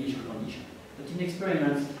choose the initial condition. But in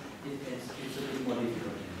experiments, it's a bit more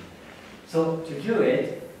difficult. So to do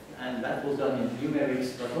it, and that was done in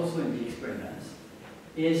numerics, but also in the experiments,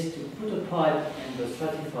 is to put a pipe in the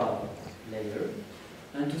stratified layer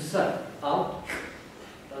and to suck out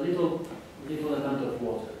a little amount of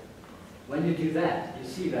water. When when you do that, you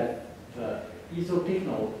see that the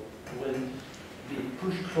isopycnal will be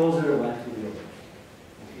pushed closer one to the other.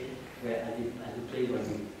 Okay? Where at the place where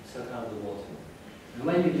you suck out the water. And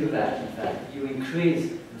when you do that, in fact, you increase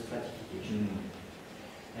the stratification.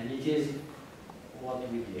 And it is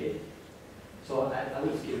what we did. So I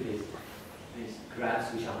will skip these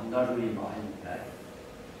graphs, which are not really mine, in fact.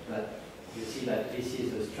 But you see that this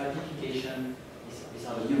is the stratification, these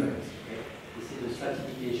are the numerics. Okay? This is the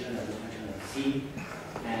stratification as a function of C,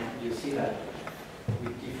 and you see that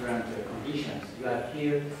with different conditions. You have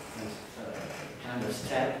here a kind of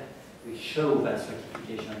step which show that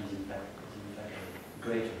stratification is in fact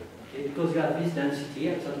greater. Okay? Because you have this density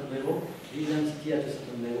at a certain level, this density at a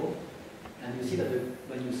certain level, and you see that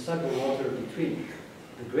when you suck the water between,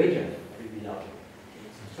 the gradient will be larger. Okay?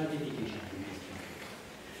 So stratification will be strong.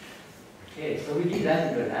 Okay, so we did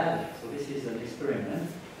that in the lab. So this is an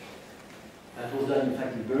experiment that was done in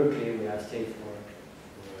fact in Berkeley, where I stayed for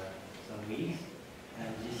some weeks. And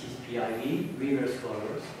this is PIV, reverse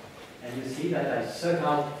colors. And you see that I suck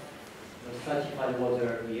out the stratified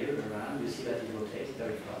water here around. You see that it rotates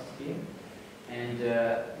very fast here. And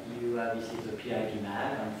you have, this is the PIV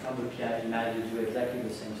map. And from the PIV map, you do exactly the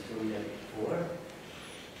same story as before.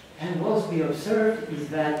 And what we observed is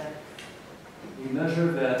that we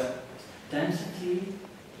measure the density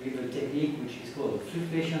with a technique which is called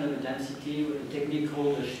fluctuation of the density, with a technique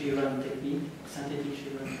called the Sheeran technique, synthetic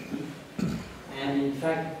Sheeran technique. And in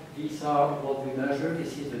fact, these are what we measure.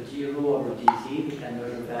 This is the d rho over dz. We can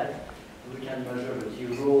measure that. We can measure the d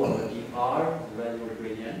rho over dr, the radial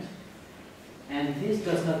gradient. And this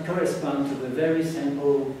does not correspond to the very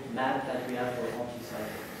simple map that we have for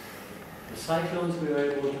anticyclones. The cyclones we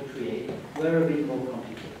were able to create were a bit more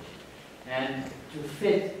complicated. And to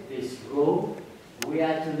fit this rho, we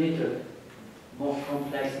had to need a more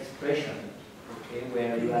complex expression, okay,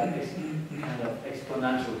 where you have this kind of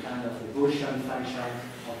exponential, kind of a Gaussian function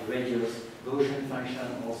of radius, Gaussian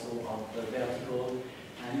function also of the vertical,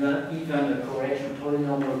 and you have even a correction,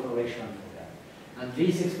 polynomial correction for that. And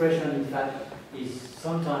this expression, in fact, is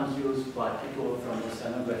sometimes used by people from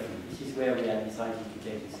oceanography. This is where we have decided to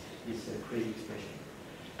take this crazy expression.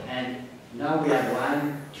 And now we have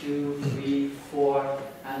 1, 2, 3, 4,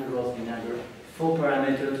 and the Rossby number, 4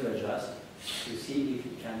 parameters to adjust to see if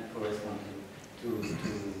it can correspond to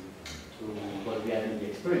what we had in the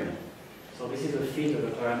experiment. So this is the fit of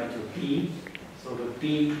the parameter P. So the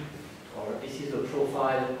P, or this is the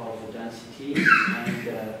profile of the density, and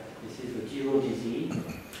this is the 0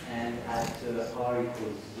 dz, and at r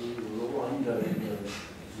equals 0 in the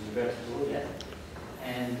vertical, yeah.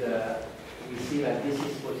 And we see that this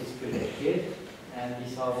is what is predicted, and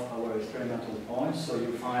these are our experimental points. So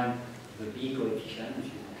you find the B coefficient, which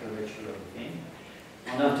is the curvature of the thing.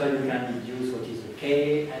 And after you can deduce what is the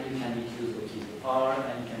K, and you can deduce what is the R,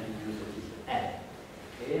 and you can deduce what is the L.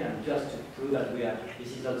 Okay, and just to prove that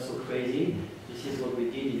this is not so crazy, this is what we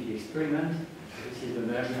did in the experiment. This is the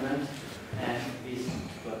measurement, and this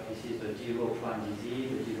is the 0 prime dz,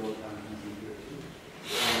 the 0 prime dz here too,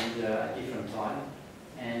 and at different time.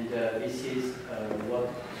 And this is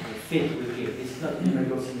what the fit will give. This is not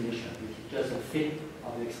numerical simulation. It is just a fit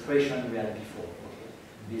of the expression we had before. Okay?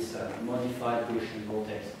 This modified Gaussian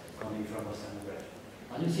vortex coming from oceanography.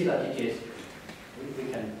 And you see that it is.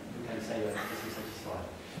 We can say that this is satisfied.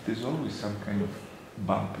 There's always some kind of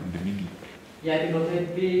bump in the middle. Yeah, because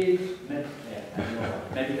maybe I don't know.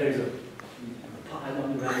 Maybe there is a. I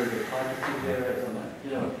don't remember the particle there or something.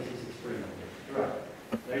 You know, this is experimental.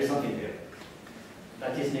 Right. There is something there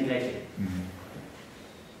that is neglected. Mm-hmm.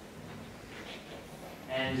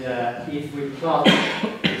 And if we plot,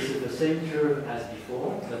 this is the same curve as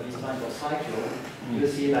before, but this time for cyclone, you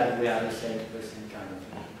see that we have the same kind of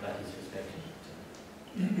thing that is respected.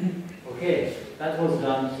 Okay, that was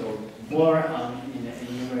done, so more in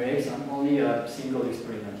numerics, and only a single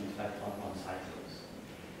experiment, in fact, on cyclones.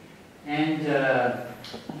 And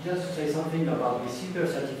just to say something about the super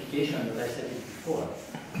certification that I said before.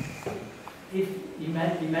 If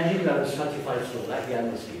imagine you have a stratified flow, like the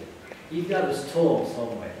atmosphere. If you have a storm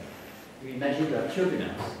somewhere, you imagine you have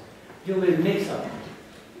turbulence, you will mix up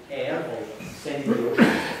air or send the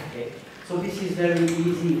ocean. Okay? So this is very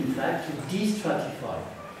easy, in fact, to de-stratify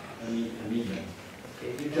a medium.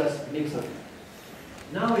 Okay? You just mix up.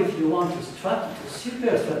 Now if you want to super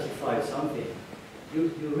stratify something,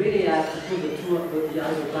 you really have to put the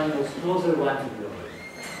isoplanos closer one to the other.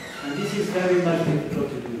 And this is very much difficult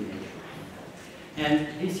to do in nature. And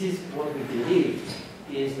this is what we believe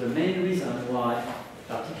is the main reason why,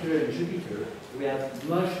 particularly in Jupiter, we have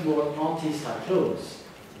much more anticyclones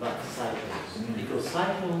than cyclones. Because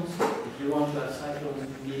cyclones, if if you want to have cyclones,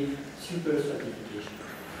 you need super stratification.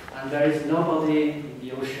 And there is nobody in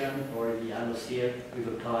the ocean or in the atmosphere with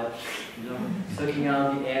a pipe, sucking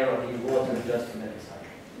out the air or the water just to make a cyclone.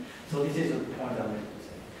 So this is the point I wanted to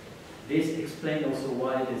say. This explains also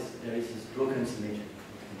why there is this broken symmetry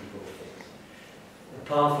between the both things.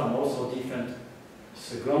 Apart from also different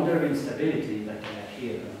secondary instability that can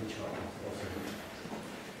appear on the chart.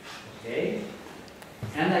 Okay,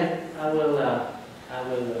 and I will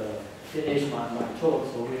finish my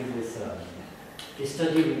talk with this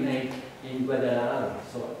study we made in Guadalajara.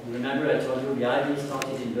 So remember I told you the idea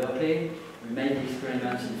started in Berkeley. We made the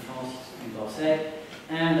experiments in France, in Marseille,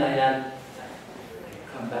 and I had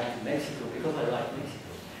come back to Mexico because I like Mexico.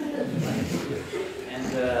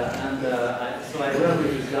 So I worked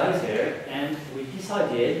with these guys there, and we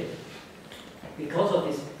decided, because of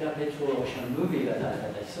this perpetual ocean movie that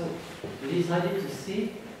I saw, we decided to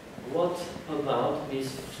see what about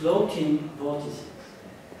these floating vortices.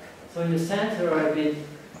 So in a sense, they are a bit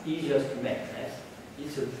easier to make. Yes?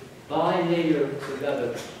 It's a bi-layer, so you have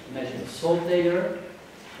a, imagine a salt layer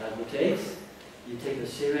that rotates. You take a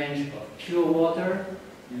syringe of pure water,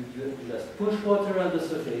 you just push water on the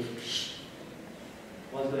surface.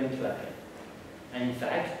 What's going to happen? And in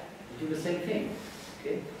fact, you do the same thing.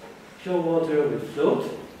 Okay? Pure water will float,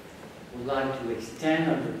 would like to extend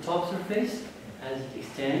on the top surface. As it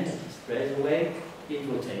extends, as it spreads away, it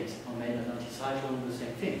rotates or made an anticyclone, the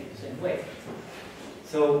same thing, the same way.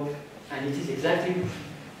 So, and it is exactly,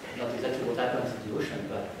 not exactly what happens in the ocean,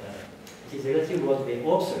 but it is exactly what they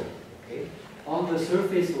observe. Okay? On the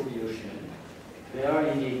surface of the ocean, there are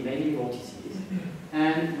indeed many vortices,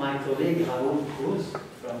 and my colleague Raoul Cruz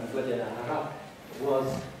from Guadalajara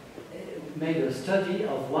made a study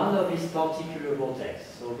of one of these particular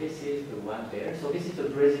vortex. So this is the one there. So this is the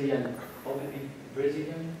Brazilian, or maybe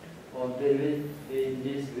Brazilian, or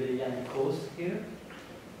this Brazilian coast here.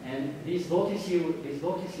 And these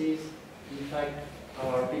vortices, in fact,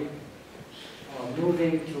 are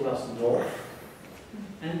moving towards north.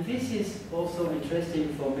 And this is also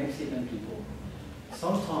interesting for Mexican people.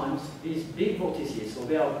 Sometimes these big vortices, so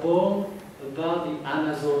they are born above the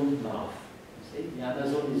Amazon mouth. See, the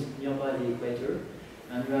Amazon is nearby the equator,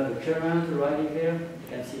 and you have a current riding there. You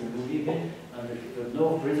can see the movie there, and the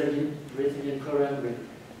North Brazilian current will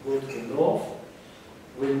go to the north,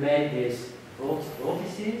 will make these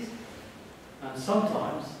vortices, and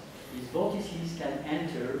sometimes these vortices can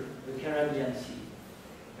enter the Caribbean Sea,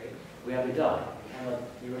 right, where they die.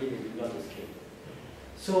 You really will not escape.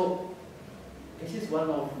 So this is one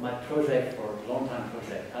of my projects, or long-time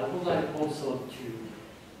project. I would like also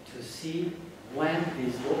to see when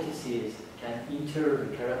these vortices can enter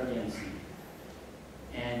the Caribbean Sea.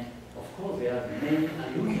 And of course, there are many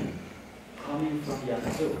alluvions coming from the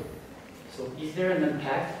Amazon. So is there an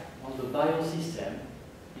impact on the biosystem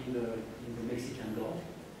in the Mexican Gulf?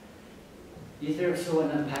 Is there also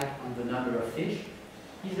an impact on the number of fish?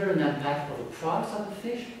 Is there an impact on the price of the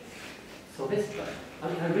fish? So this,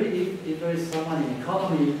 I really, if there is someone in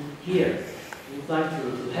economy here who would like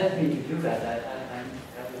to help me to do that, I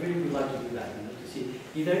really would like to do that, to see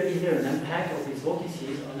is there an impact of these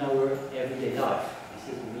vortices on our everyday life.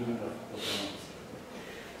 This is the meaning of vortices.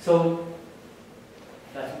 So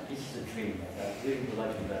this is a dream. I really would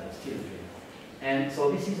like to do that. It's still a dream. And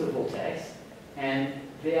so this is a vortex, and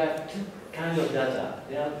there are two kinds of data.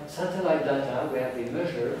 There are satellite data where we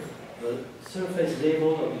measure the surface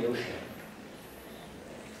level of the ocean.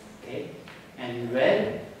 Okay? And in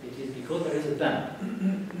red, it is because there is a band.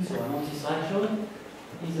 So an anticyclone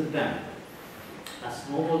is a band. As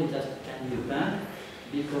normal, it can be a band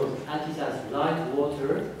because as it has light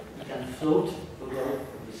water, it can float above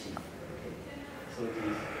the sea. Okay? So it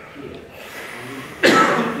is here.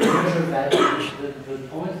 And you measure that, the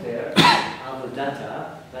points there are the data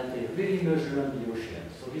that they really measure on the ocean.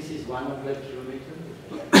 So this is 100 kilometers.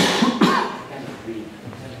 I cannot read.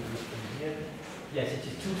 Here. Yes, it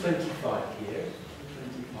is 225 here.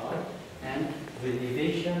 225. And the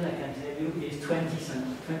elevation, I can tell you, is 20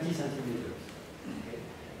 centimeters. Okay.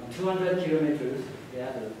 On 200 kilometers, we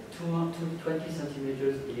have a 20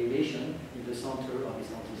 centimeters elevation in the center of this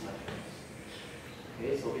anticyclone.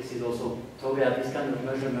 Okay, so this is also, so we have this kind of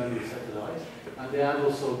measurement with satellites, and there are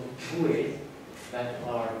also buoys that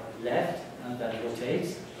are left and that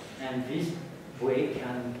rotates, and this buoy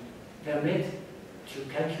can permit to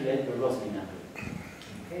calculate the Rossby number.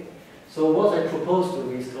 Okay. So what I propose to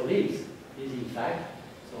these colleagues is, in fact,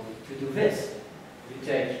 so to do this, you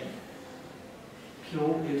take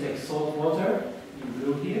salt water in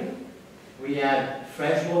blue here. We add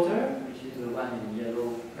fresh water, which is the one in yellow,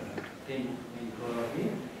 pink in color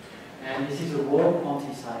here, and this is a warm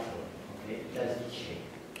anticyclone. Okay, it has this shape.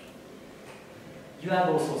 You have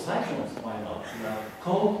also cyclones, why not? You have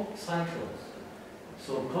cold cyclones.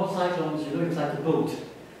 So cold cyclones, you know, it's like a boat.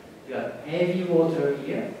 You have heavy water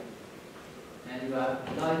here, and you have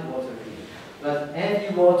light water here. But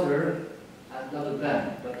heavy water has not a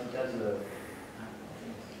bend, but it has a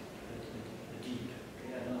deep.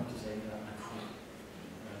 Okay, I don't know how to say it.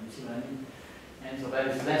 You see what I mean? And so there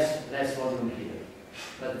is less volume here.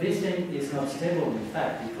 But this thing is not stable, in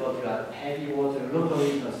fact, because you have heavy water.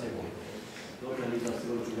 Locally, it's not stable. Locally, it's not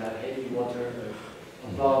stable. You have heavy water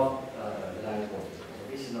above light water. So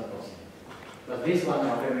this is not possible. But these ones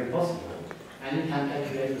are very possible, and you can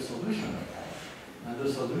calculate the solution of that. And the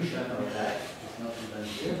solution of that is not even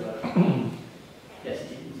here, but yes,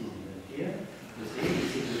 it is even here. You see,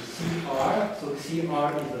 this is the CR. So CR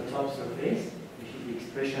is the top surface, which is the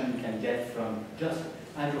expression you can get from just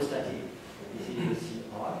hydrostatic. This is the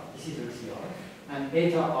CR. This is the CR. And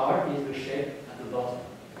eta R is the shape at the bottom.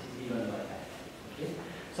 It is given by that. Okay?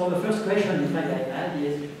 So the first question, in fact, I had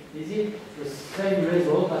is it the same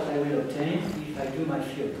result that I will obtain if I do my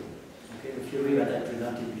theory? Okay, the theory that I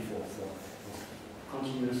presented before for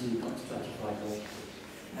continuously stratified vortices.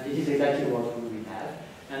 And it is exactly what we will have.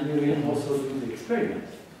 And we will also do the experiment.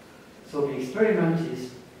 So the experiment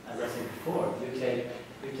is, as I said before, you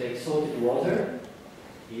take salted water,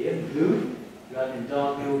 here, blue, you have in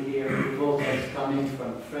dark blue here, the vortex coming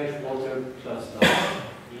from fresh water plus dark.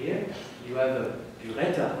 Here, you have a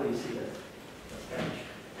bureta, how do you see that? That's Spanish.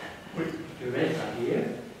 Bureta here,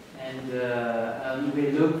 and we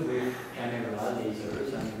look with camera,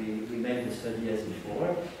 lasers, and we make the study as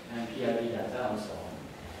before, and PIV data and so on.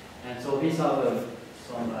 And so these are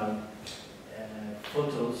some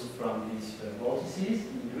photos from these vortices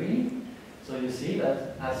in green. So you see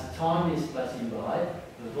that as time is passing by,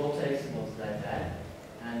 the vortex was like that,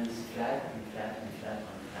 and it's flat and flat and flat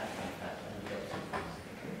and flat and flat and flat.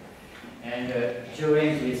 And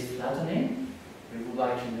during this flattening, we would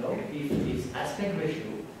like to know if its aspect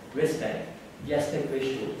ratio respect the aspect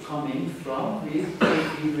ratio coming from the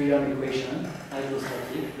equilibrium equation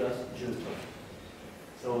hydrostatic plus geostrophic.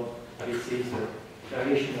 So this is the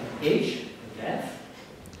variation of h, the depth,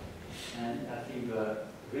 and I think the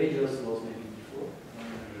radius was maybe before.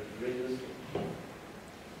 Radius.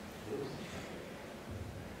 So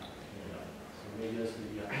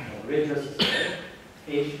radius is there,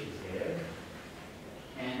 h is there,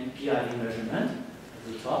 and PIV measurement at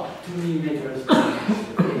the top, 2 millimeters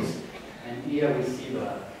surface, and here we see the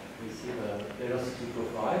velocity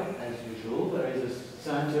profile as usual. There is a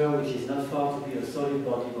center which is not far to be a solid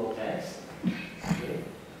body vortex. Okay.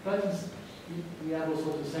 But we have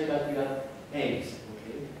also to say that we have eggs.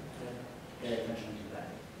 Okay, pay attention to that.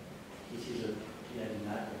 This is a PIV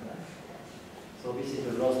map of that. So this is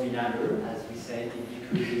the Rossby number, as we said, it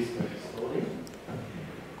decreases very slowly.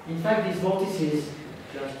 In fact, these vortices,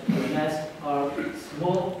 just to ask, are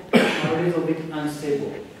small, are a little bit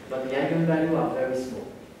unstable, but the eigenvalues are very small.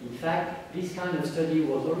 In fact, this kind of study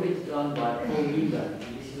was already done by Paul Linden.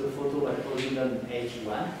 This is a photo by Paul Linden in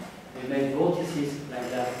H1. They made vortices like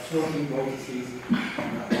that, floating vortices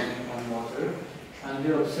on water, and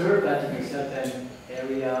they observed that in a certain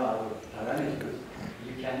area of parameters,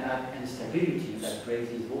 you can have instability that breaks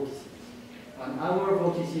these vortices. And our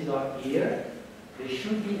vortices are here. They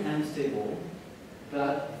should be unstable,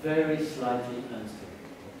 but very slightly unstable.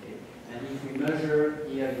 Okay? And if we measure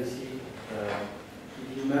here, you see,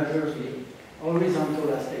 if you measure the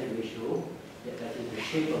horizontal aspect ratio, that is the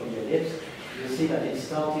shape of the ellipse, you see that it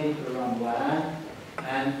started around 1,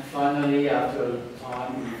 and finally, after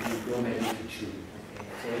time, it will go maybe to 2. Okay?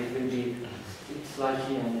 So it will be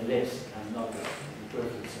slightly an ellipse and not a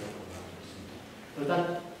perfect circle. But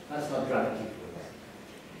that's not dramatic for us.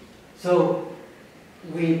 So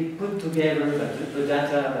we put together the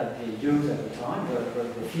data that they used at the time,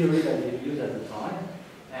 the theory that they used at the time,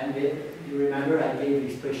 and you remember I gave the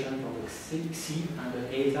expression for the C and the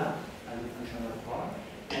eta as a function of R.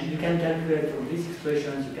 And you can calculate from these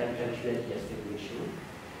expressions, you can calculate the aspect ratio.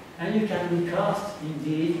 And you can recast,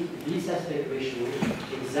 indeed, this aspect ratio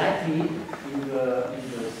exactly in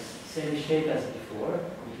the same shape as before,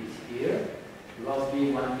 which is here.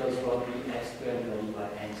 Rossby 1 plus Rossby x squared divided by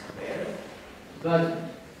n squared. But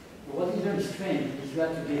what is very strange is you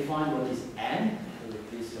have to define what is n, so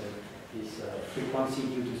this frequency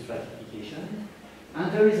due to stratification.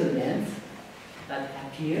 And there is a length that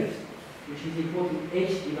appears, which is equal to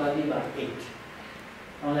h divided by 8.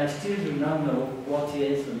 And I still do not know what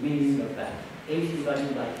is the meaning of that. H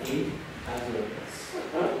divided by 8 has a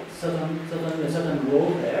certain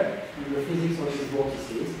role there in the physics of these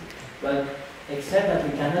vortices, but except that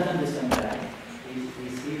we cannot understand that, we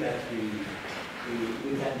see that we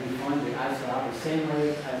can define the alpha the same way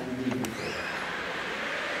as we did before.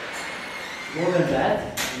 More than that,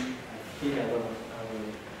 I think I will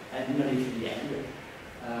add nearly to the end.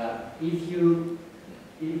 If you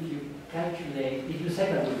calculate, if you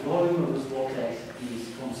say that the volume of this vortex is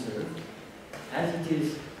conserved, as it is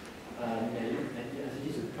a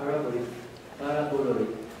paraboloid,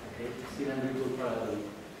 okay, cylindrical paraboloid,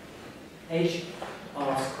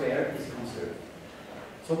 HR squared is conserved.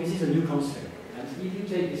 So this is a new constraint. And if you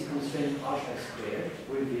take this constraint R squared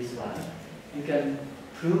with this one, you can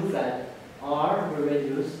prove that R will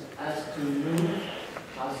reduce as to move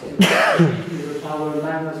as to the power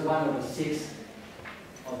 -1/6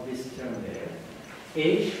 of this term there.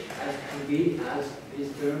 H has to be as this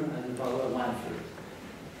term as the power 1/3.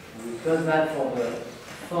 And we got that for the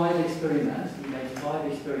 5 experiments. We made 5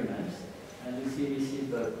 experiments. And you see this is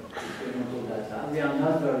the experimental data. We are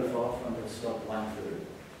not very far from the slope 1/3.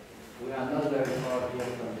 We are not very far here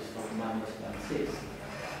from the slope -1/6.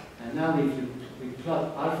 And now if we plot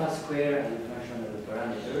alpha squared as a function of the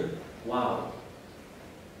parameter, wow.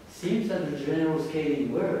 Seems that the general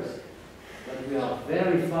scaling works, but we are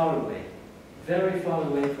very far away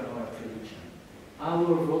from our prediction.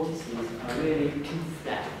 Our vortices are really too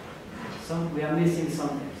flat. We are missing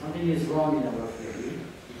something. Something is wrong in our theory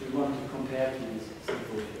if we want to compare to this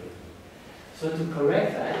simple theory. So to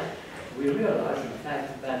correct that, we realized, in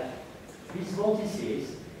fact, that these vortices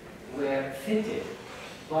were fitted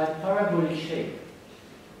by parabolic shape.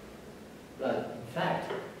 But in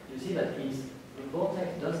fact, you see that the vortex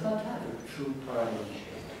does not have a true parabolic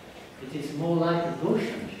shape. It is more like a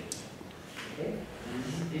Gaussian shape. Okay? And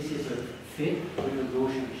this is a fit with a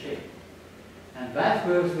Gaussian shape. And that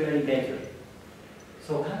works really better.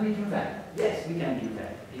 So can we do that? Yes, we can do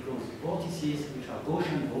that, because vortices, which are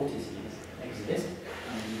Gaussian vortices, exist,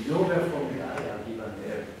 and we know their formula. They are given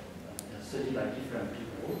there, studied by different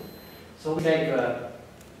people. So we take the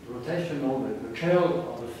rotational, the curl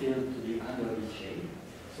of the field to be under this shape.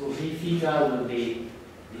 So v theta will be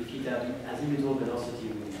v theta azimuthal velocity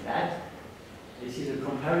will be that. This is a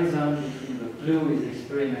comparison between the blue is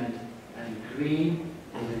experiment and green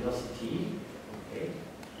is velocity. Okay.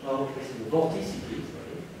 Well, this is the vorticity,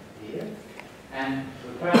 sorry, here. And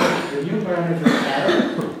the new parameter L,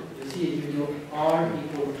 you see if you know R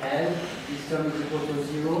equal L, this term is equal to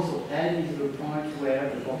 0, so L is the point where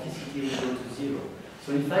the vorticity will go to 0.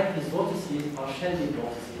 So in fact, these vortices are Sheldon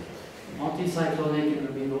vortices. Anticyclonic in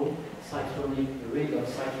the middle, cyclonic, the ring of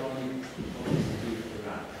cyclonic vorticity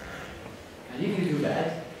around. And if you do that,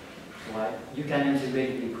 well, you can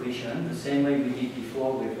integrate the equation the same way we did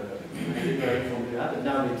before with a linear formula, but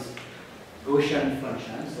now it's Gaussian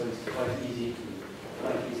function, so it's quite easy to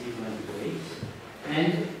integrate.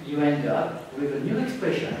 And you end up with a new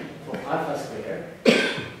expression for alpha squared,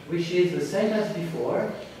 which is the same as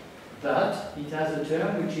before, but it has a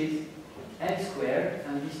term which is X squared,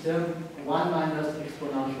 and this term 1 minus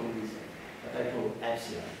exponential this that I call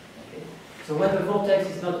epsilon. Okay? So when the vortex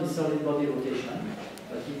is not in solid body rotation,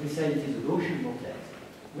 but if we say it is a Gaussian vortex,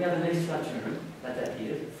 we have an extra term that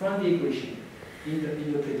appears from the equation in the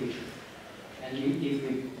prediction. And if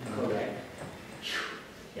we correct,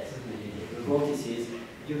 yes, the vortices,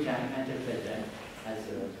 you can interpret them as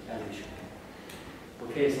we should.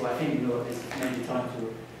 Okay, so I think it's maybe time to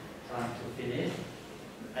finish.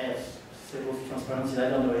 I have several transparencies. I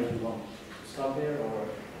don't know if you want to stop there or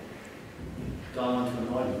don't want to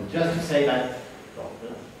annoy you. Just to say that, well,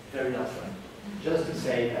 the very last one. Just to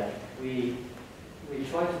say that we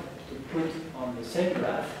try to put on the same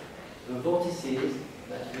graph the vortices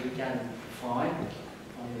that we can find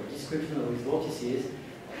on the description of these vortices,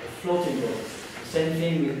 the floating vortices.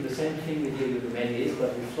 The same thing we did with the medleys,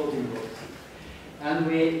 but with floating vortices. And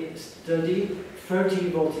we studied 30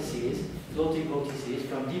 vortices, floating vortices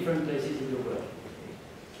from different places in the world.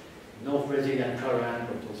 North Brazilian current,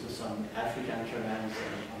 but also some African currents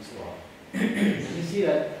and so on. You see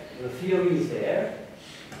that the theory is there,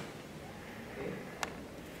 okay,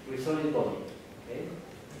 with solid body. Okay.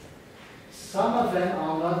 Some of them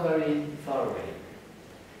are not very far away,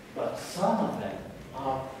 but some of them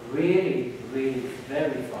are really, really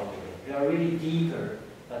very far away. They are really deeper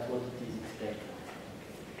than what it is expected.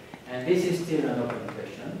 And this is still an open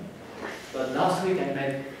question. But last week I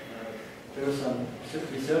met there was some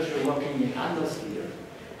researcher working in atmosphere,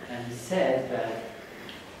 and he said that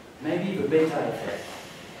maybe the beta effect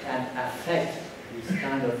can affect this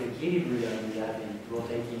kind of equilibrium we have in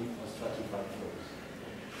rotating or stratified flows.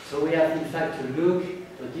 So we have in fact to look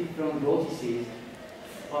at the different vortices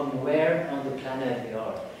from where on the planet they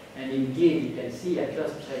are. And indeed, you can see, I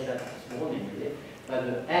just checked that this morning, but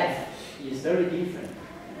the F is very different.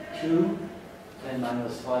 2 10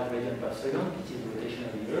 minus 5 radian per second, which is the rotation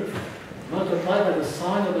of the Earth, multiplied by the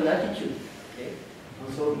sine of the latitude. Okay?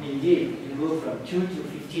 And so indeed, you go from 2 to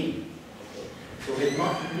 15. Okay? So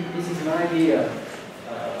this is maybe a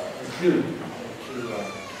clue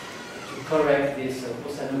to correct this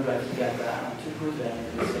oceanographic data and to put them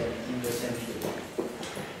in the same field.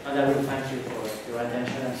 And I will thank you for your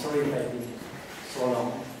attention. I'm sorry if I've been so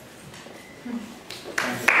long.